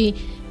tiempo allí,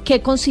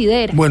 ¿qué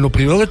considera? Bueno,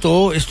 primero que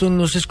todo, esto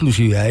no es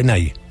exclusividad de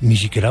nadie, ni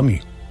siquiera mío.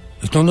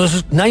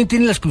 Nadie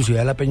tiene la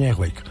exclusividad de la Peña de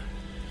Juaica.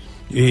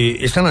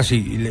 Es tan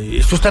así,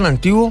 esto es tan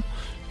antiguo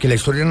que la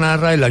historia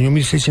narra el año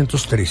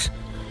 1603.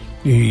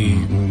 Y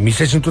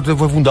 1603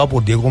 fue fundado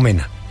por Diego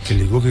Mena, que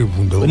le digo que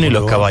fundó... Bueno, y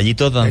los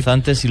caballitos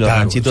danzantes y los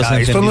ranchitos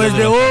esto no es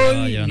de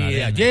hoy, ni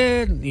de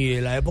ayer, ni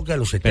de la época de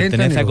los 70.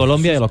 Pertenece a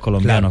Colombia y a los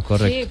colombianos,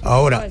 correcto. Sí,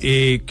 ahora,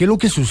 ¿qué es lo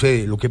que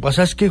sucede? Lo que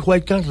pasa es que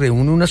Juaica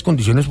reúne unas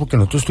condiciones, porque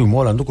nosotros estuvimos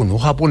hablando con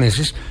unos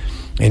japoneses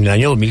en el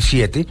año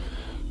 2007,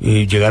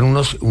 llegaron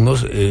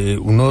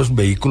unos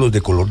vehículos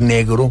de color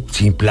negro,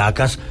 sin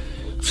placas,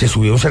 se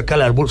subieron cerca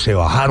del árbol, se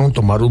bajaron,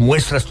 tomaron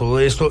muestras, todo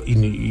esto,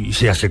 y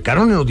se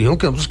acercaron y nos dijeron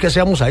que nosotros qué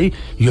hacíamos ahí.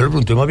 Y yo le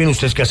pregunté más bien,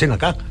 ¿ustedes qué hacen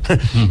acá?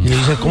 Y me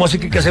dicen, ¿cómo así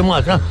que qué hacemos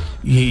acá?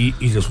 Y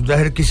resulta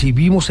ser que sí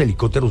vimos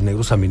helicópteros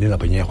negros también en la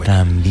Peña de Juaica.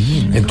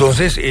 También.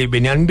 Entonces,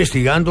 venían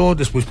investigando,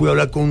 después pude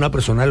hablar con una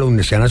persona de la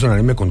Universidad Nacional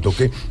y me contó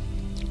que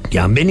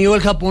han venido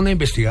del Japón a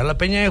investigar la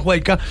Peña de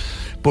Juaica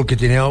porque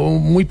tenía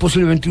muy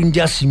posiblemente un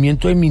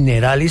yacimiento de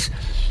minerales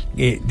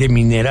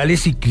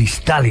y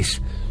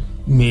cristales.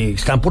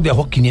 Están por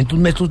debajo, 500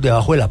 metros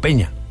debajo de la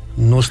peña.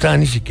 No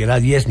están ni siquiera a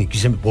 10 ni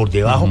 15 por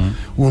debajo.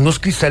 Unos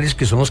cristales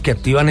que son los que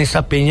activan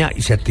esa peña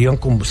y se activan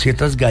con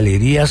ciertas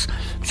galerías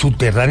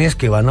subterráneas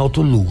que van a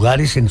otros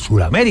lugares en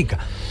Sudamérica.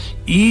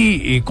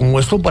 Y como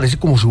esto parece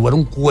como si hubiera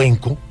un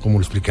cuenco, como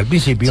lo expliqué al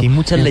principio. Sí,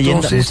 muchas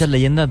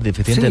leyendas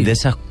deficientes de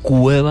esas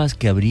cuevas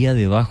que habría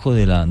debajo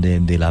de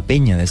la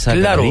peña, de esa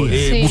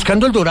galería.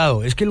 Buscando el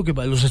dorado. Es que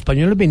los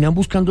españoles venían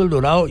buscando el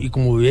dorado y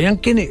como veían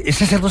que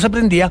ese cerro se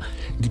prendía,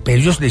 pero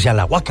ellos decían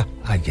la Huaca,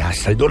 allá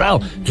está el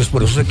dorado. Entonces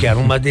por eso se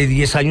quedaron más de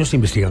 10 años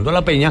investigando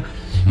la peña.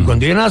 Y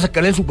cuando iban a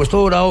sacar el supuesto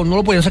dorado, no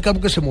lo podían sacar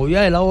porque se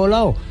movía de lado a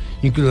lado.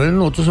 Incluso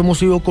nosotros hemos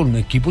ido con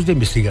equipos de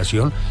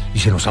investigación y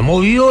se nos ha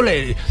movido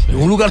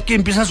un lugar que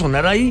empieza a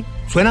sonar ahí,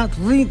 suena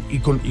y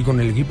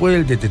con el equipo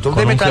del detector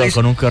de metales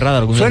con un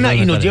querrado, suena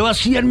y nos lleva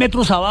 100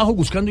 metros abajo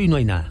buscando y no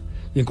hay nada.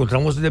 Y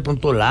encontramos de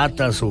pronto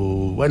latas o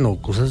bueno,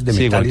 cosas de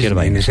metales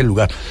en ese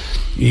lugar.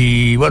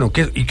 Y bueno,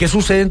 ¿qué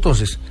sucede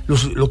entonces?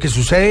 Lo que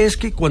sucede es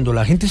que cuando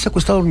la gente se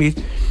acuesta a dormir,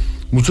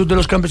 muchos de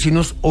los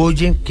campesinos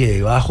oyen que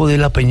debajo de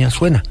la peña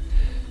suena.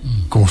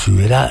 Como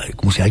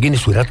si alguien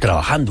estuviera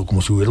trabajando,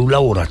 como si hubiera un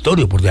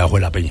laboratorio por debajo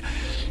de la peña.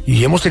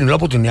 Y hemos tenido la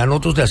oportunidad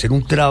nosotros de hacer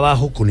un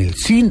trabajo con el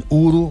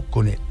Sin-Uru,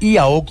 con el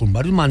IAO, con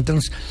varios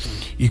mantras,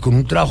 y con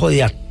un trabajo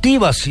de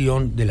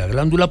activación de la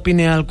glándula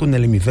pineal con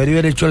el hemisferio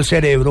derecho del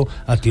cerebro,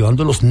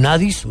 activando los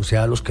nadis, o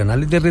sea, los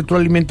canales de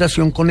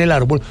retroalimentación con el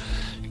árbol.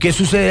 ¿Qué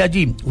sucede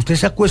allí? Usted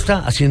se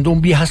acuesta haciendo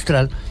un viaje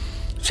astral,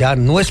 o sea,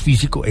 no es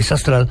físico, es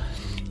astral,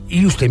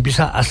 y usted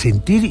empieza a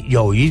sentir y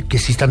a oír que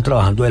sí están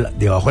trabajando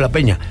debajo de la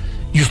peña.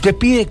 Y usted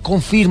pide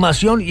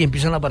confirmación y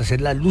empiezan a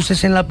aparecer las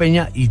luces en la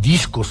peña y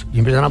discos, y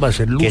empiezan a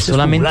aparecer luces. Que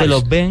solamente populares.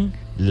 los ven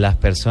las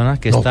personas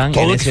que están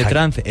en ese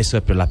trance. Eso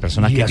es, pero las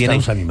personas que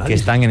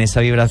están en esa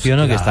vibración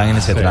o que están en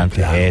ese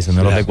trance. Eso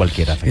no lo ve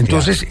cualquiera.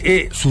 Entonces,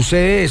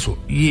 sucede eso.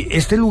 Y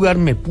este lugar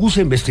me puse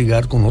a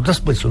investigar con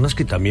otras personas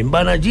que también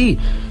van allí.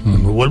 Me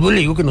vuelvo y le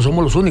digo que no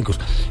somos los únicos.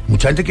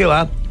 Mucha gente que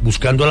va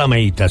buscando la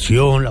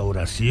meditación, la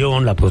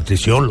oración, la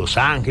protección, los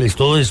ángeles,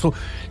 todo esto.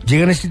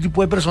 Llegan este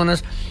tipo de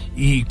personas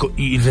y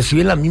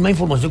reciben la misma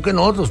información que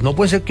nosotros. No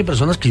puede ser que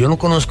personas que yo no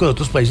conozco de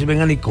otros países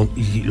vengan y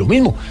lo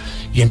mismo.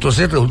 Y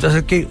entonces resulta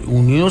ser que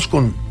unidos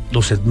con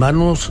los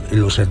hermanos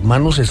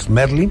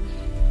Smerling,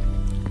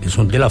 que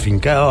son de la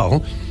finca de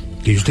abajo,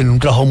 que ellos tienen un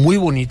trabajo muy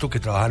bonito,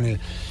 que trabajan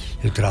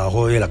el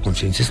trabajo de la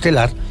conciencia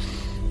estelar.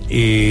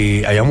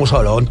 Habíamos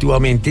hablado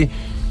antiguamente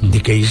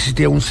de que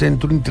existía un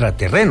centro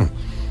intraterreno.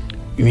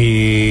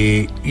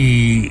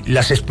 Y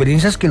las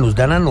experiencias que nos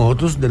dan a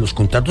nosotros de los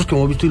contactos que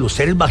hemos visto y los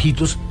seres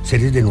bajitos,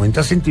 seres de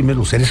 90 centímetros,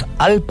 los seres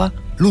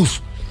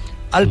alfa-luz.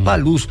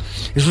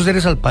 Esos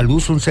seres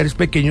alfa-luz son seres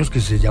pequeños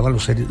que se llaman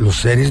los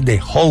seres de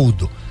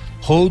Houdo.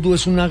 Houdo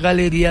es una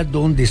galería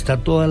donde está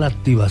toda la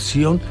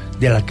activación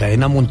de la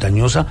cadena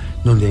montañosa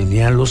donde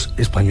venían los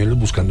españoles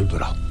buscando el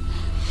dorado.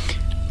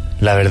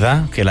 La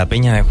verdad que la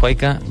Peña de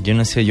Juaica, yo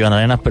no sé Joan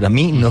Arenas, pero a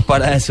mí no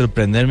para de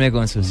sorprenderme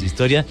con sus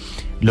historias.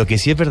 Lo que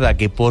sí es verdad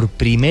que por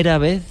primera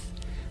vez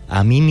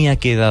a mí me ha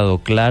quedado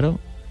claro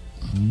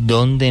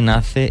dónde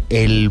nace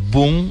el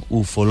boom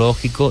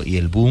ufológico y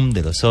el boom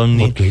de los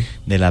ovnis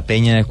de la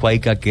Peña de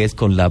Juaica, que es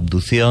con la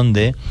abducción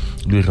de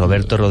Luis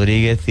Roberto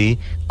Rodríguez y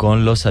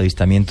con los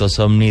avistamientos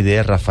ovni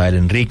de Rafael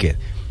Enríquez.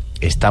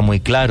 Está muy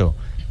claro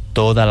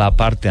toda la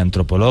parte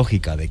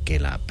antropológica de que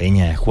la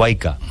Peña de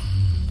Juaica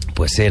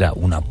pues era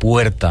una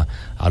puerta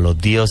a los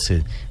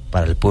dioses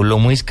para el pueblo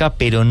muisca,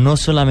 pero no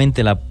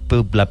solamente la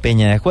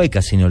Peña de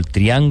Juaica, sino el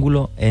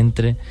triángulo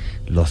entre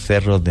los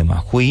cerros de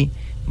Majuí,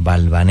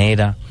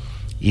 Valvanera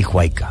y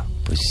Juaica.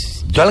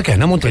 Pues toda la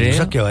cadena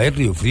montañosa que va de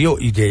Río Frío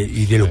y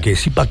de lo que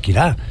es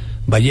Zipaquirá,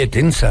 Valle de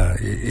Tensa.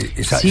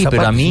 Sí,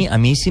 pero a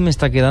mí sí me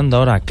está quedando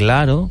ahora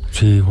claro,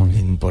 sí,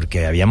 Juan.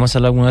 Porque habíamos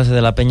hablado algunas veces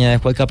de la Peña de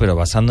Juaica, pero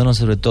basándonos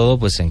sobre todo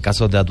pues en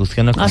casos de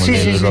abducciones como el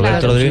de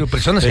Roberto Rodríguez,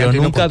 pero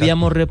nunca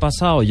habíamos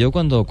repasado. Yo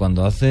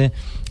cuando hace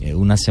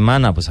una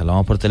semana pues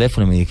hablamos por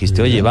teléfono y me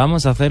dijiste, oye,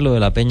 vamos a hacer lo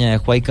de la Peña de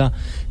Juaica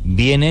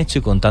bien hecho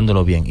y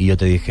contándolo bien. Y yo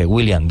te dije,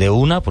 William, de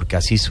una, porque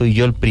así soy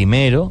yo el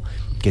primero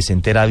que se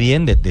entera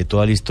bien de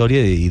toda la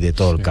historia y de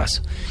todo el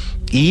caso.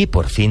 Y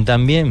por fin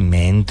también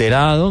me he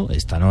enterado,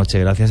 esta noche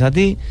gracias a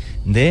ti,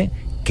 de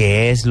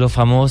qué es lo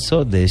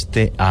famoso de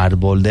este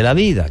árbol de la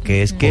vida,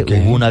 que es que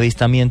hubo un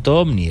avistamiento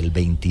ovni el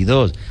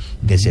 22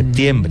 de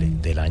septiembre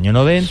del año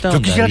 90.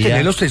 Yo quisiera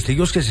tener los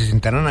testigos que se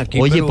sentaran aquí.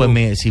 Oye,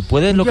 pues si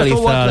puedes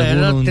localizar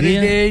alguno un tres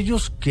día. De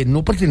ellos que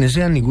no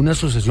pertenecen a ninguna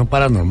asociación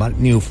paranormal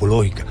ni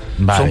ufológica.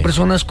 Vale. Son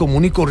personas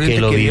comunes y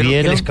corrientes que vieron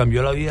que les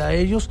cambió la vida a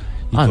ellos.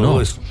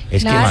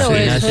 Es claro,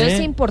 que eso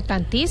es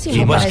importantísimo.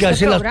 Y más que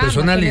hace las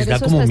personas les da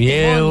como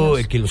miedo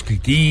el que los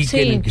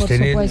critiquen, el que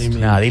estén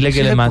dile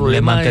que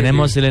le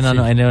mantenemos el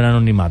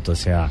anonimato, o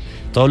sea,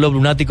 todos los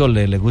lunáticos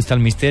les gusta el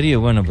misterio y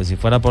bueno, pues si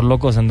fuera por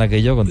locos anda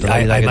que yo con toda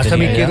la vida además que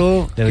tenía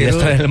también debería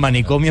estar en el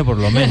manicomio por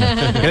lo menos.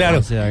 Claro,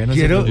 o sea, que no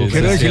quiero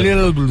decirle a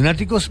los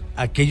lunáticos,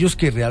 aquellos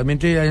que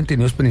realmente hayan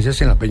tenido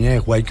experiencias en la Peña de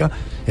Juaica,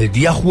 el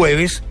día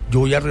jueves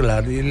yo voy a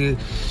arreglar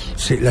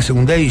la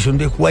segunda edición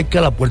de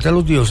Juaica, la puerta de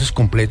los dioses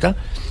completa,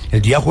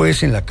 el día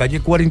jueves en la calle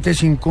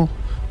 45,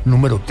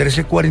 número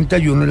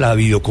 1341, en la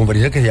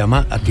videoconferencia que se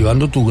llama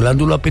Activando tu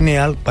glándula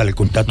pineal para el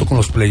contacto con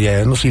los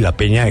pleiadianos y la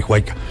Peña de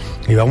Juaica.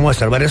 Y vamos a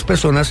estar varias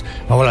personas,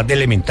 vamos a hablar de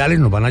elementales,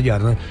 nos van a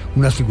llevar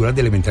unas figuras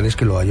de elementales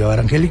que lo va a llevar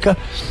Angélica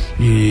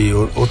y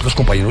otros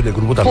compañeros del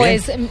grupo también.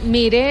 Pues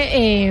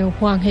mire,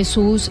 Juan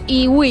Jesús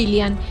y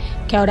William,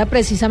 que ahora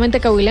precisamente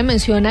que William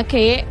menciona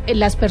que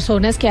las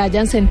personas que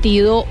hayan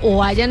sentido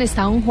o hayan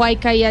estado en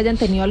Juaica y hayan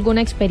tenido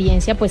alguna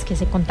experiencia, pues que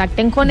se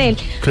contacten con él.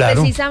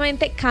 Claro.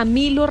 Precisamente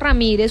Camilo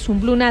Ramírez,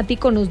 un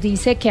lunático, nos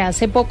dice que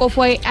hace poco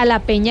fue a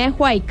la Peña de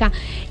Juaica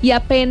y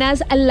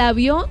apenas la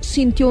vio,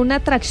 sintió una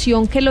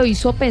atracción que lo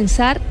hizo pensar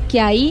que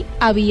ahí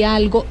había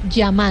algo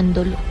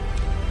llamándolo.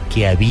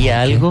 ¿Que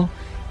había algo?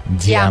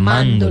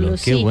 Llamándolo,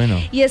 sí. Qué bueno.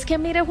 Y es que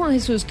mire, Juan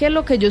Jesús, que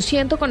lo que yo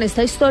siento con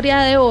esta historia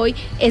de hoy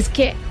es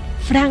que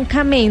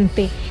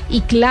francamente y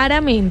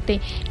claramente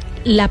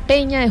la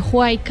Peña de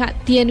Juaica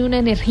tiene una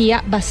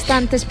energía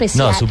bastante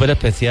especial. No, súper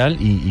especial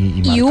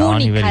y marcado única, a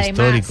nivel además.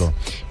 Histórico.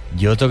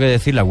 Yo tengo que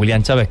decirle a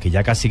William Chávez, que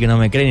ya casi que no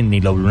me creen, ni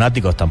los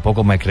lunáticos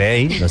tampoco me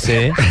creéis, lo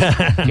sé,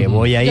 que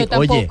voy ahí.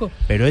 Oye,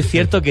 pero es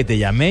cierto que te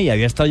llamé y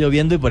había estado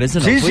lloviendo y por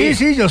eso no fui.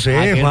 Sí, yo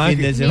sé, Juan.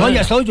 No, ya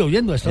ha estado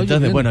lloviendo,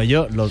 Entonces, bueno,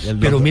 yo...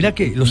 pero mira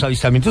que los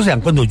avistamientos se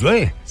dan cuando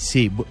llueve.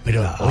 Sí,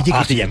 pero oye,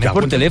 que te llamé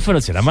por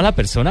teléfono, será mala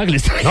persona que le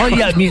está... No,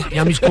 y a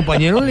mis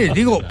compañeros les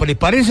digo,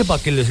 prepárense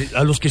para que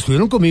a los que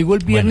estuvieron conmigo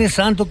el Viernes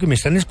Santo, que me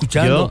están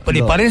escuchando,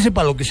 prepárense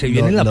para lo que se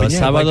viene en la Peña de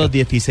Juaica. Los sábados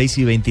 16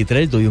 y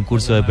 23 doy un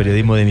curso de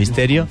periodismo de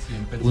misterio.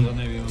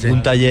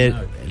 Un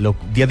taller, los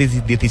días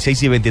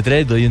 16 y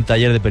 23 doy un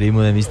taller de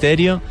periodismo de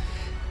misterio,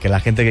 que la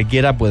gente que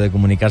quiera puede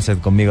comunicarse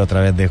conmigo a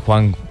través de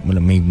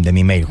de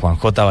mi mail,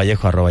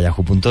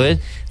 juanjvallejo@yahoo.es.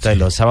 Entonces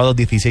los sábados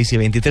 16 y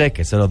 23,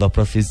 que son los dos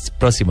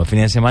próximos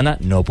fines de semana,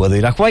 no puedo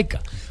ir a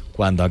Juaica.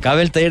 Cuando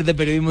acabe el taller de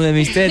periodismo de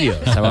misterio,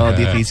 sábados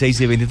 16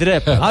 y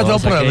 23. Pues no,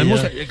 pero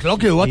claro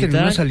que voy a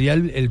tener una salida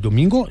el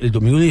domingo. El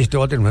domingo 17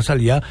 voy a tener una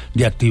salida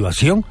de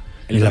activación.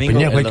 En la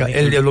Peña de Juaica.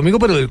 El domingo,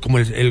 pero como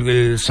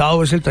el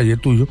sábado es el taller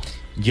tuyo.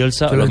 Yo el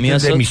sábado, los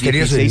míos son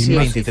 16 y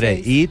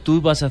 23. Y tú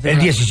vas a hacer... El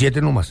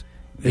 17 nomás.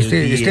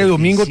 Este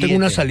domingo tengo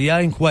una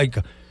salida en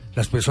Juaica.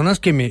 Las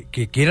personas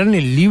que quieran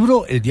el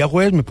libro, el día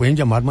jueves me pueden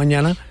llamar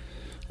mañana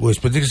o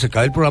después de que se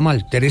acabe el programa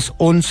al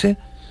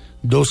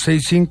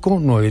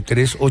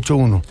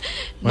 311-265-9381.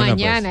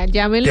 Mañana,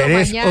 llámenlo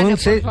mañana,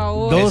 por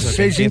favor.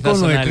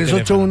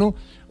 311-265-9381.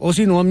 O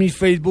si no, a mi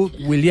Facebook,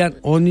 William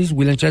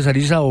Chávez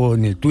Ariza, o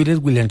en el Twitter,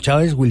 William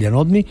Chávez, William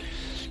Ovni,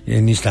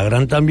 en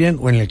Instagram también,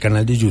 o en el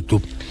canal de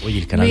YouTube. Oye,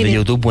 el canal de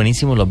YouTube,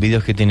 buenísimo, los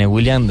vídeos que tiene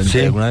William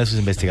de alguna de sus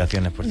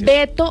investigaciones, por cierto.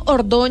 Beto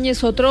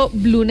Ordóñez, otro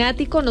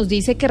lunático, nos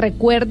dice que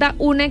recuerda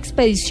una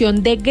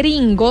expedición de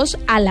gringos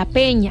a La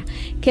Peña.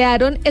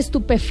 Quedaron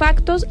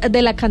estupefactos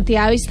de la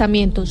cantidad de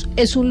avistamientos.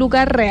 Es un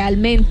lugar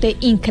realmente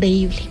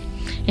increíble.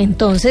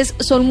 Entonces,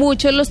 son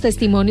muchos los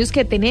testimonios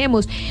que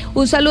tenemos.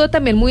 Un saludo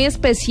también muy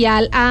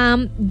especial a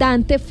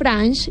Dante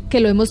Franch, que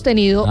lo hemos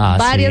tenido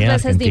varias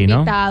veces argentino. De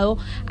invitado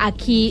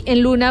aquí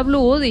en Luna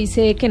Blue.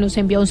 Dice que nos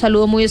envía un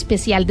saludo muy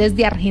especial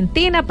desde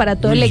Argentina para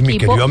todo el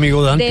equipo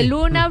de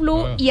Luna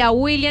Blue y a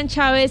William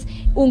Chávez,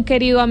 un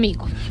querido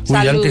amigo.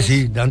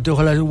 Dante,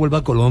 ojalá se vuelva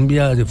a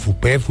Colombia, de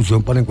FUPE,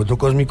 Fusión para Encuentro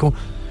Cósmico.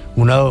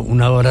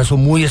 Un abrazo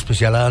muy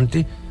especial a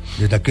Dante.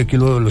 Desde aquí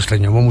lo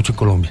extrañamos mucho en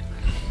Colombia.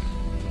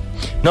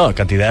 No,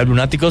 cantidad de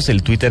lunáticos,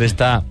 el Twitter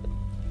está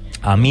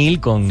a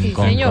 1000 con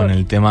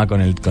el tema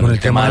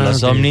de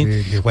los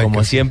ovnis,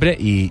 como siempre,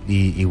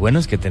 y bueno,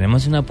 es que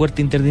tenemos una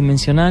puerta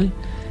interdimensional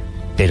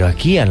Pero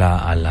aquí a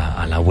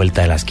la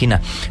vuelta de la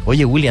esquina.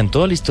 Oye, William,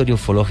 toda la historia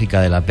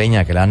ufológica de la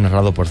Peña, que la han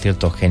narrado, por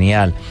cierto,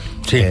 genial,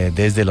 sí.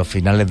 Desde los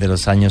finales de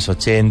los años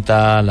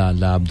 80,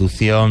 la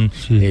abducción,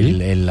 sí.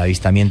 el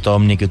avistamiento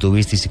ovni que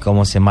tuvisteis y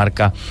cómo se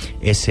marca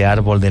ese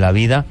árbol de la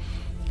vida.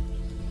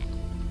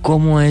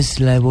 ¿Cómo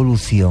es la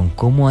evolución?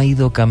 ¿Cómo ha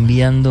ido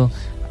cambiando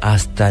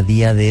hasta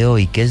día de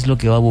hoy? ¿Qué es lo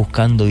que va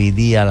buscando hoy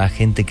día la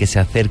gente que se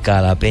acerca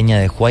a la Peña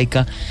de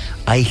Juaica?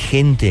 Hay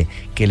gente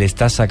que le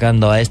está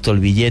sacando a esto el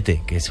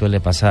billete, que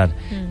suele pasar,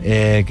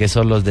 que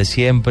son los de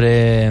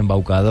siempre,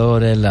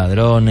 embaucadores,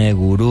 ladrones,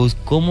 gurús.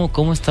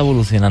 ¿Cómo está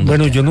evolucionando?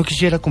 Bueno, yo no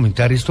quisiera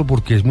comentar esto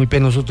porque es muy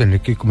penoso tener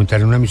que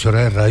comentar en una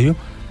emisora de radio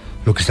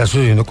lo que está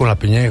sucediendo con la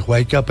Peña de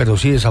Juaica, pero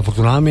sí,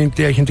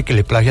 desafortunadamente hay gente que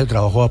le plagia el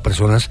trabajo a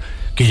personas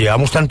que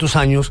llevamos tantos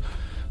años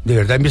de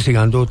verdad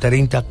investigando,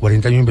 30,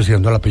 40 años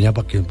investigando a la Peña,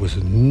 para que pues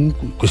en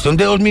cuestión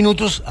de 2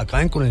 minutos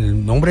acaben con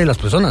el nombre de las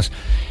personas.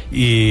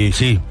 Y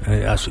sí,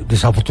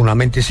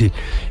 desafortunadamente sí.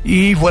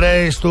 Y fuera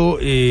de esto,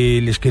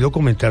 les quiero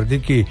comentar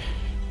de que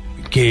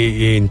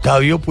en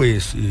Tabio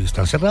pues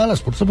están cerradas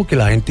las puertas porque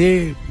la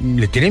gente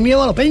le tiene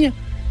miedo a la Peña.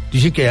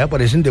 Dicen que ahí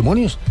aparecen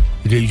demonios.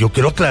 Y yo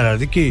quiero aclarar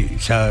de que,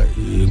 o sea,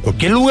 en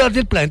cualquier lugar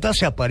del planeta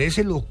se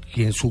aparece lo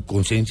que en su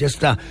conciencia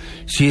está.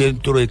 Si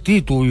dentro de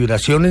ti tu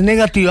vibración es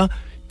negativa,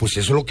 pues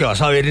eso es lo que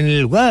vas a ver en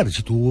el lugar.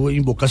 Si tú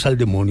invocas al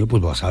demonio,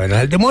 pues vas a ver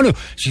al demonio.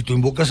 Si tú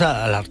invocas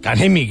al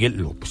arcángel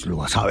Miguel, pues lo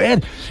vas a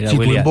ver. Mira, si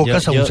William, tú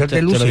invocas a un ser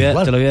de luz,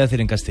 igual. Te lo voy a decir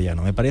en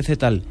castellano. Me parece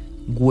tal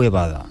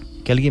huevada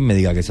que alguien me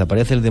diga que se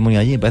aparece el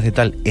demonio allí, me parece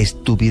tal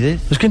estupidez.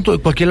 Es que en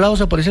cualquier lado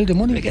se aparece el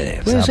demonio.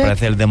 Se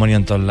aparece el demonio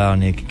en todos lados.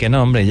 Que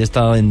no, hombre, yo he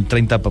estado en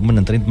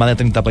más de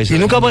 30 países. Y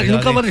nunca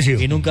apareció.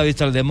 Y nunca he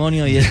visto al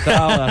demonio y he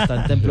estado hasta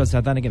en templos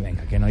satánicos.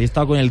 Venga, que no. Y he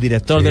estado con el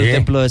director del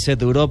templo de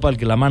Set Europa, el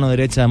que la mano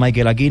derecha de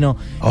Michael Aquino,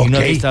 y no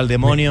he visto al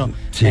demonio.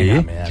 Sí.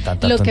 Venga, me da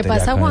tanta lo que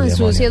pasa, Juan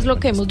Susi, es lo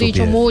que hemos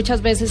dicho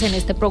muchas veces en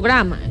este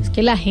programa. Es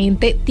que la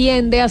gente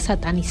tiende a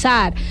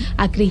satanizar,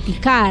 a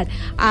criticar,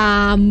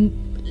 a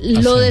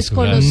lo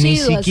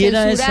desconocido, ni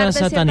siquiera es a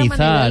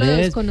satanizar,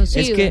 es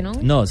que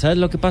no, ¿sabes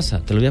lo que pasa?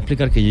 Te lo voy a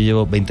explicar, que yo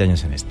llevo 20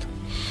 años en esto.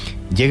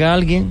 Llega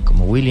alguien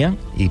como William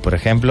y, por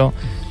ejemplo,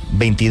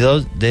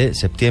 22 de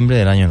septiembre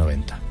del año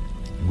 90.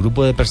 Un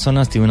grupo de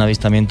personas tiene un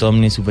avistamiento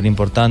ovni súper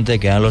importante,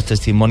 que dan los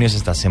testimonios,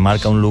 hasta se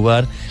marca un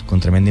lugar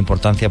con tremenda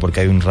importancia porque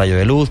hay un rayo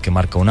de luz que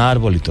marca un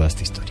árbol y toda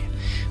esta historia.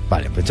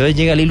 Vale, pues entonces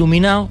llega el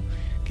iluminado,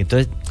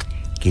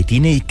 que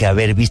tiene que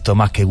haber visto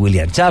más que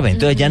William Chávez.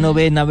 Entonces ya no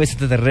ve naves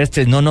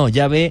extraterrestres,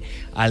 ya ve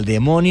al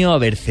demonio, a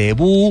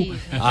Beelzebú,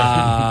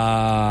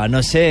 a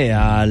no sé,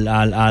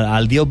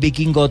 al dios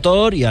vikingo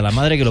Thor y a la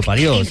madre que lo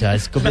parió. O sea,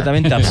 es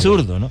completamente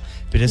absurdo, ¿no?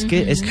 Pero es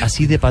que es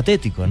así de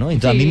patético, ¿no?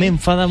 Entonces a mí me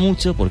enfada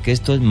mucho porque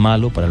esto es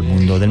malo para el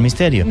mundo del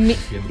misterio.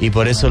 Y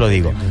por eso lo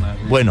digo.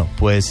 Bueno,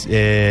 pues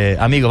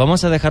amigos,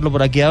 vamos a dejarlo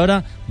por aquí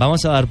ahora.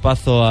 Vamos a dar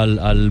paso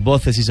al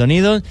Voces y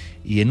Sonidos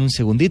y en un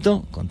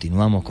segundito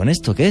continuamos con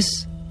esto que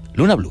es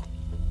Luna Blue.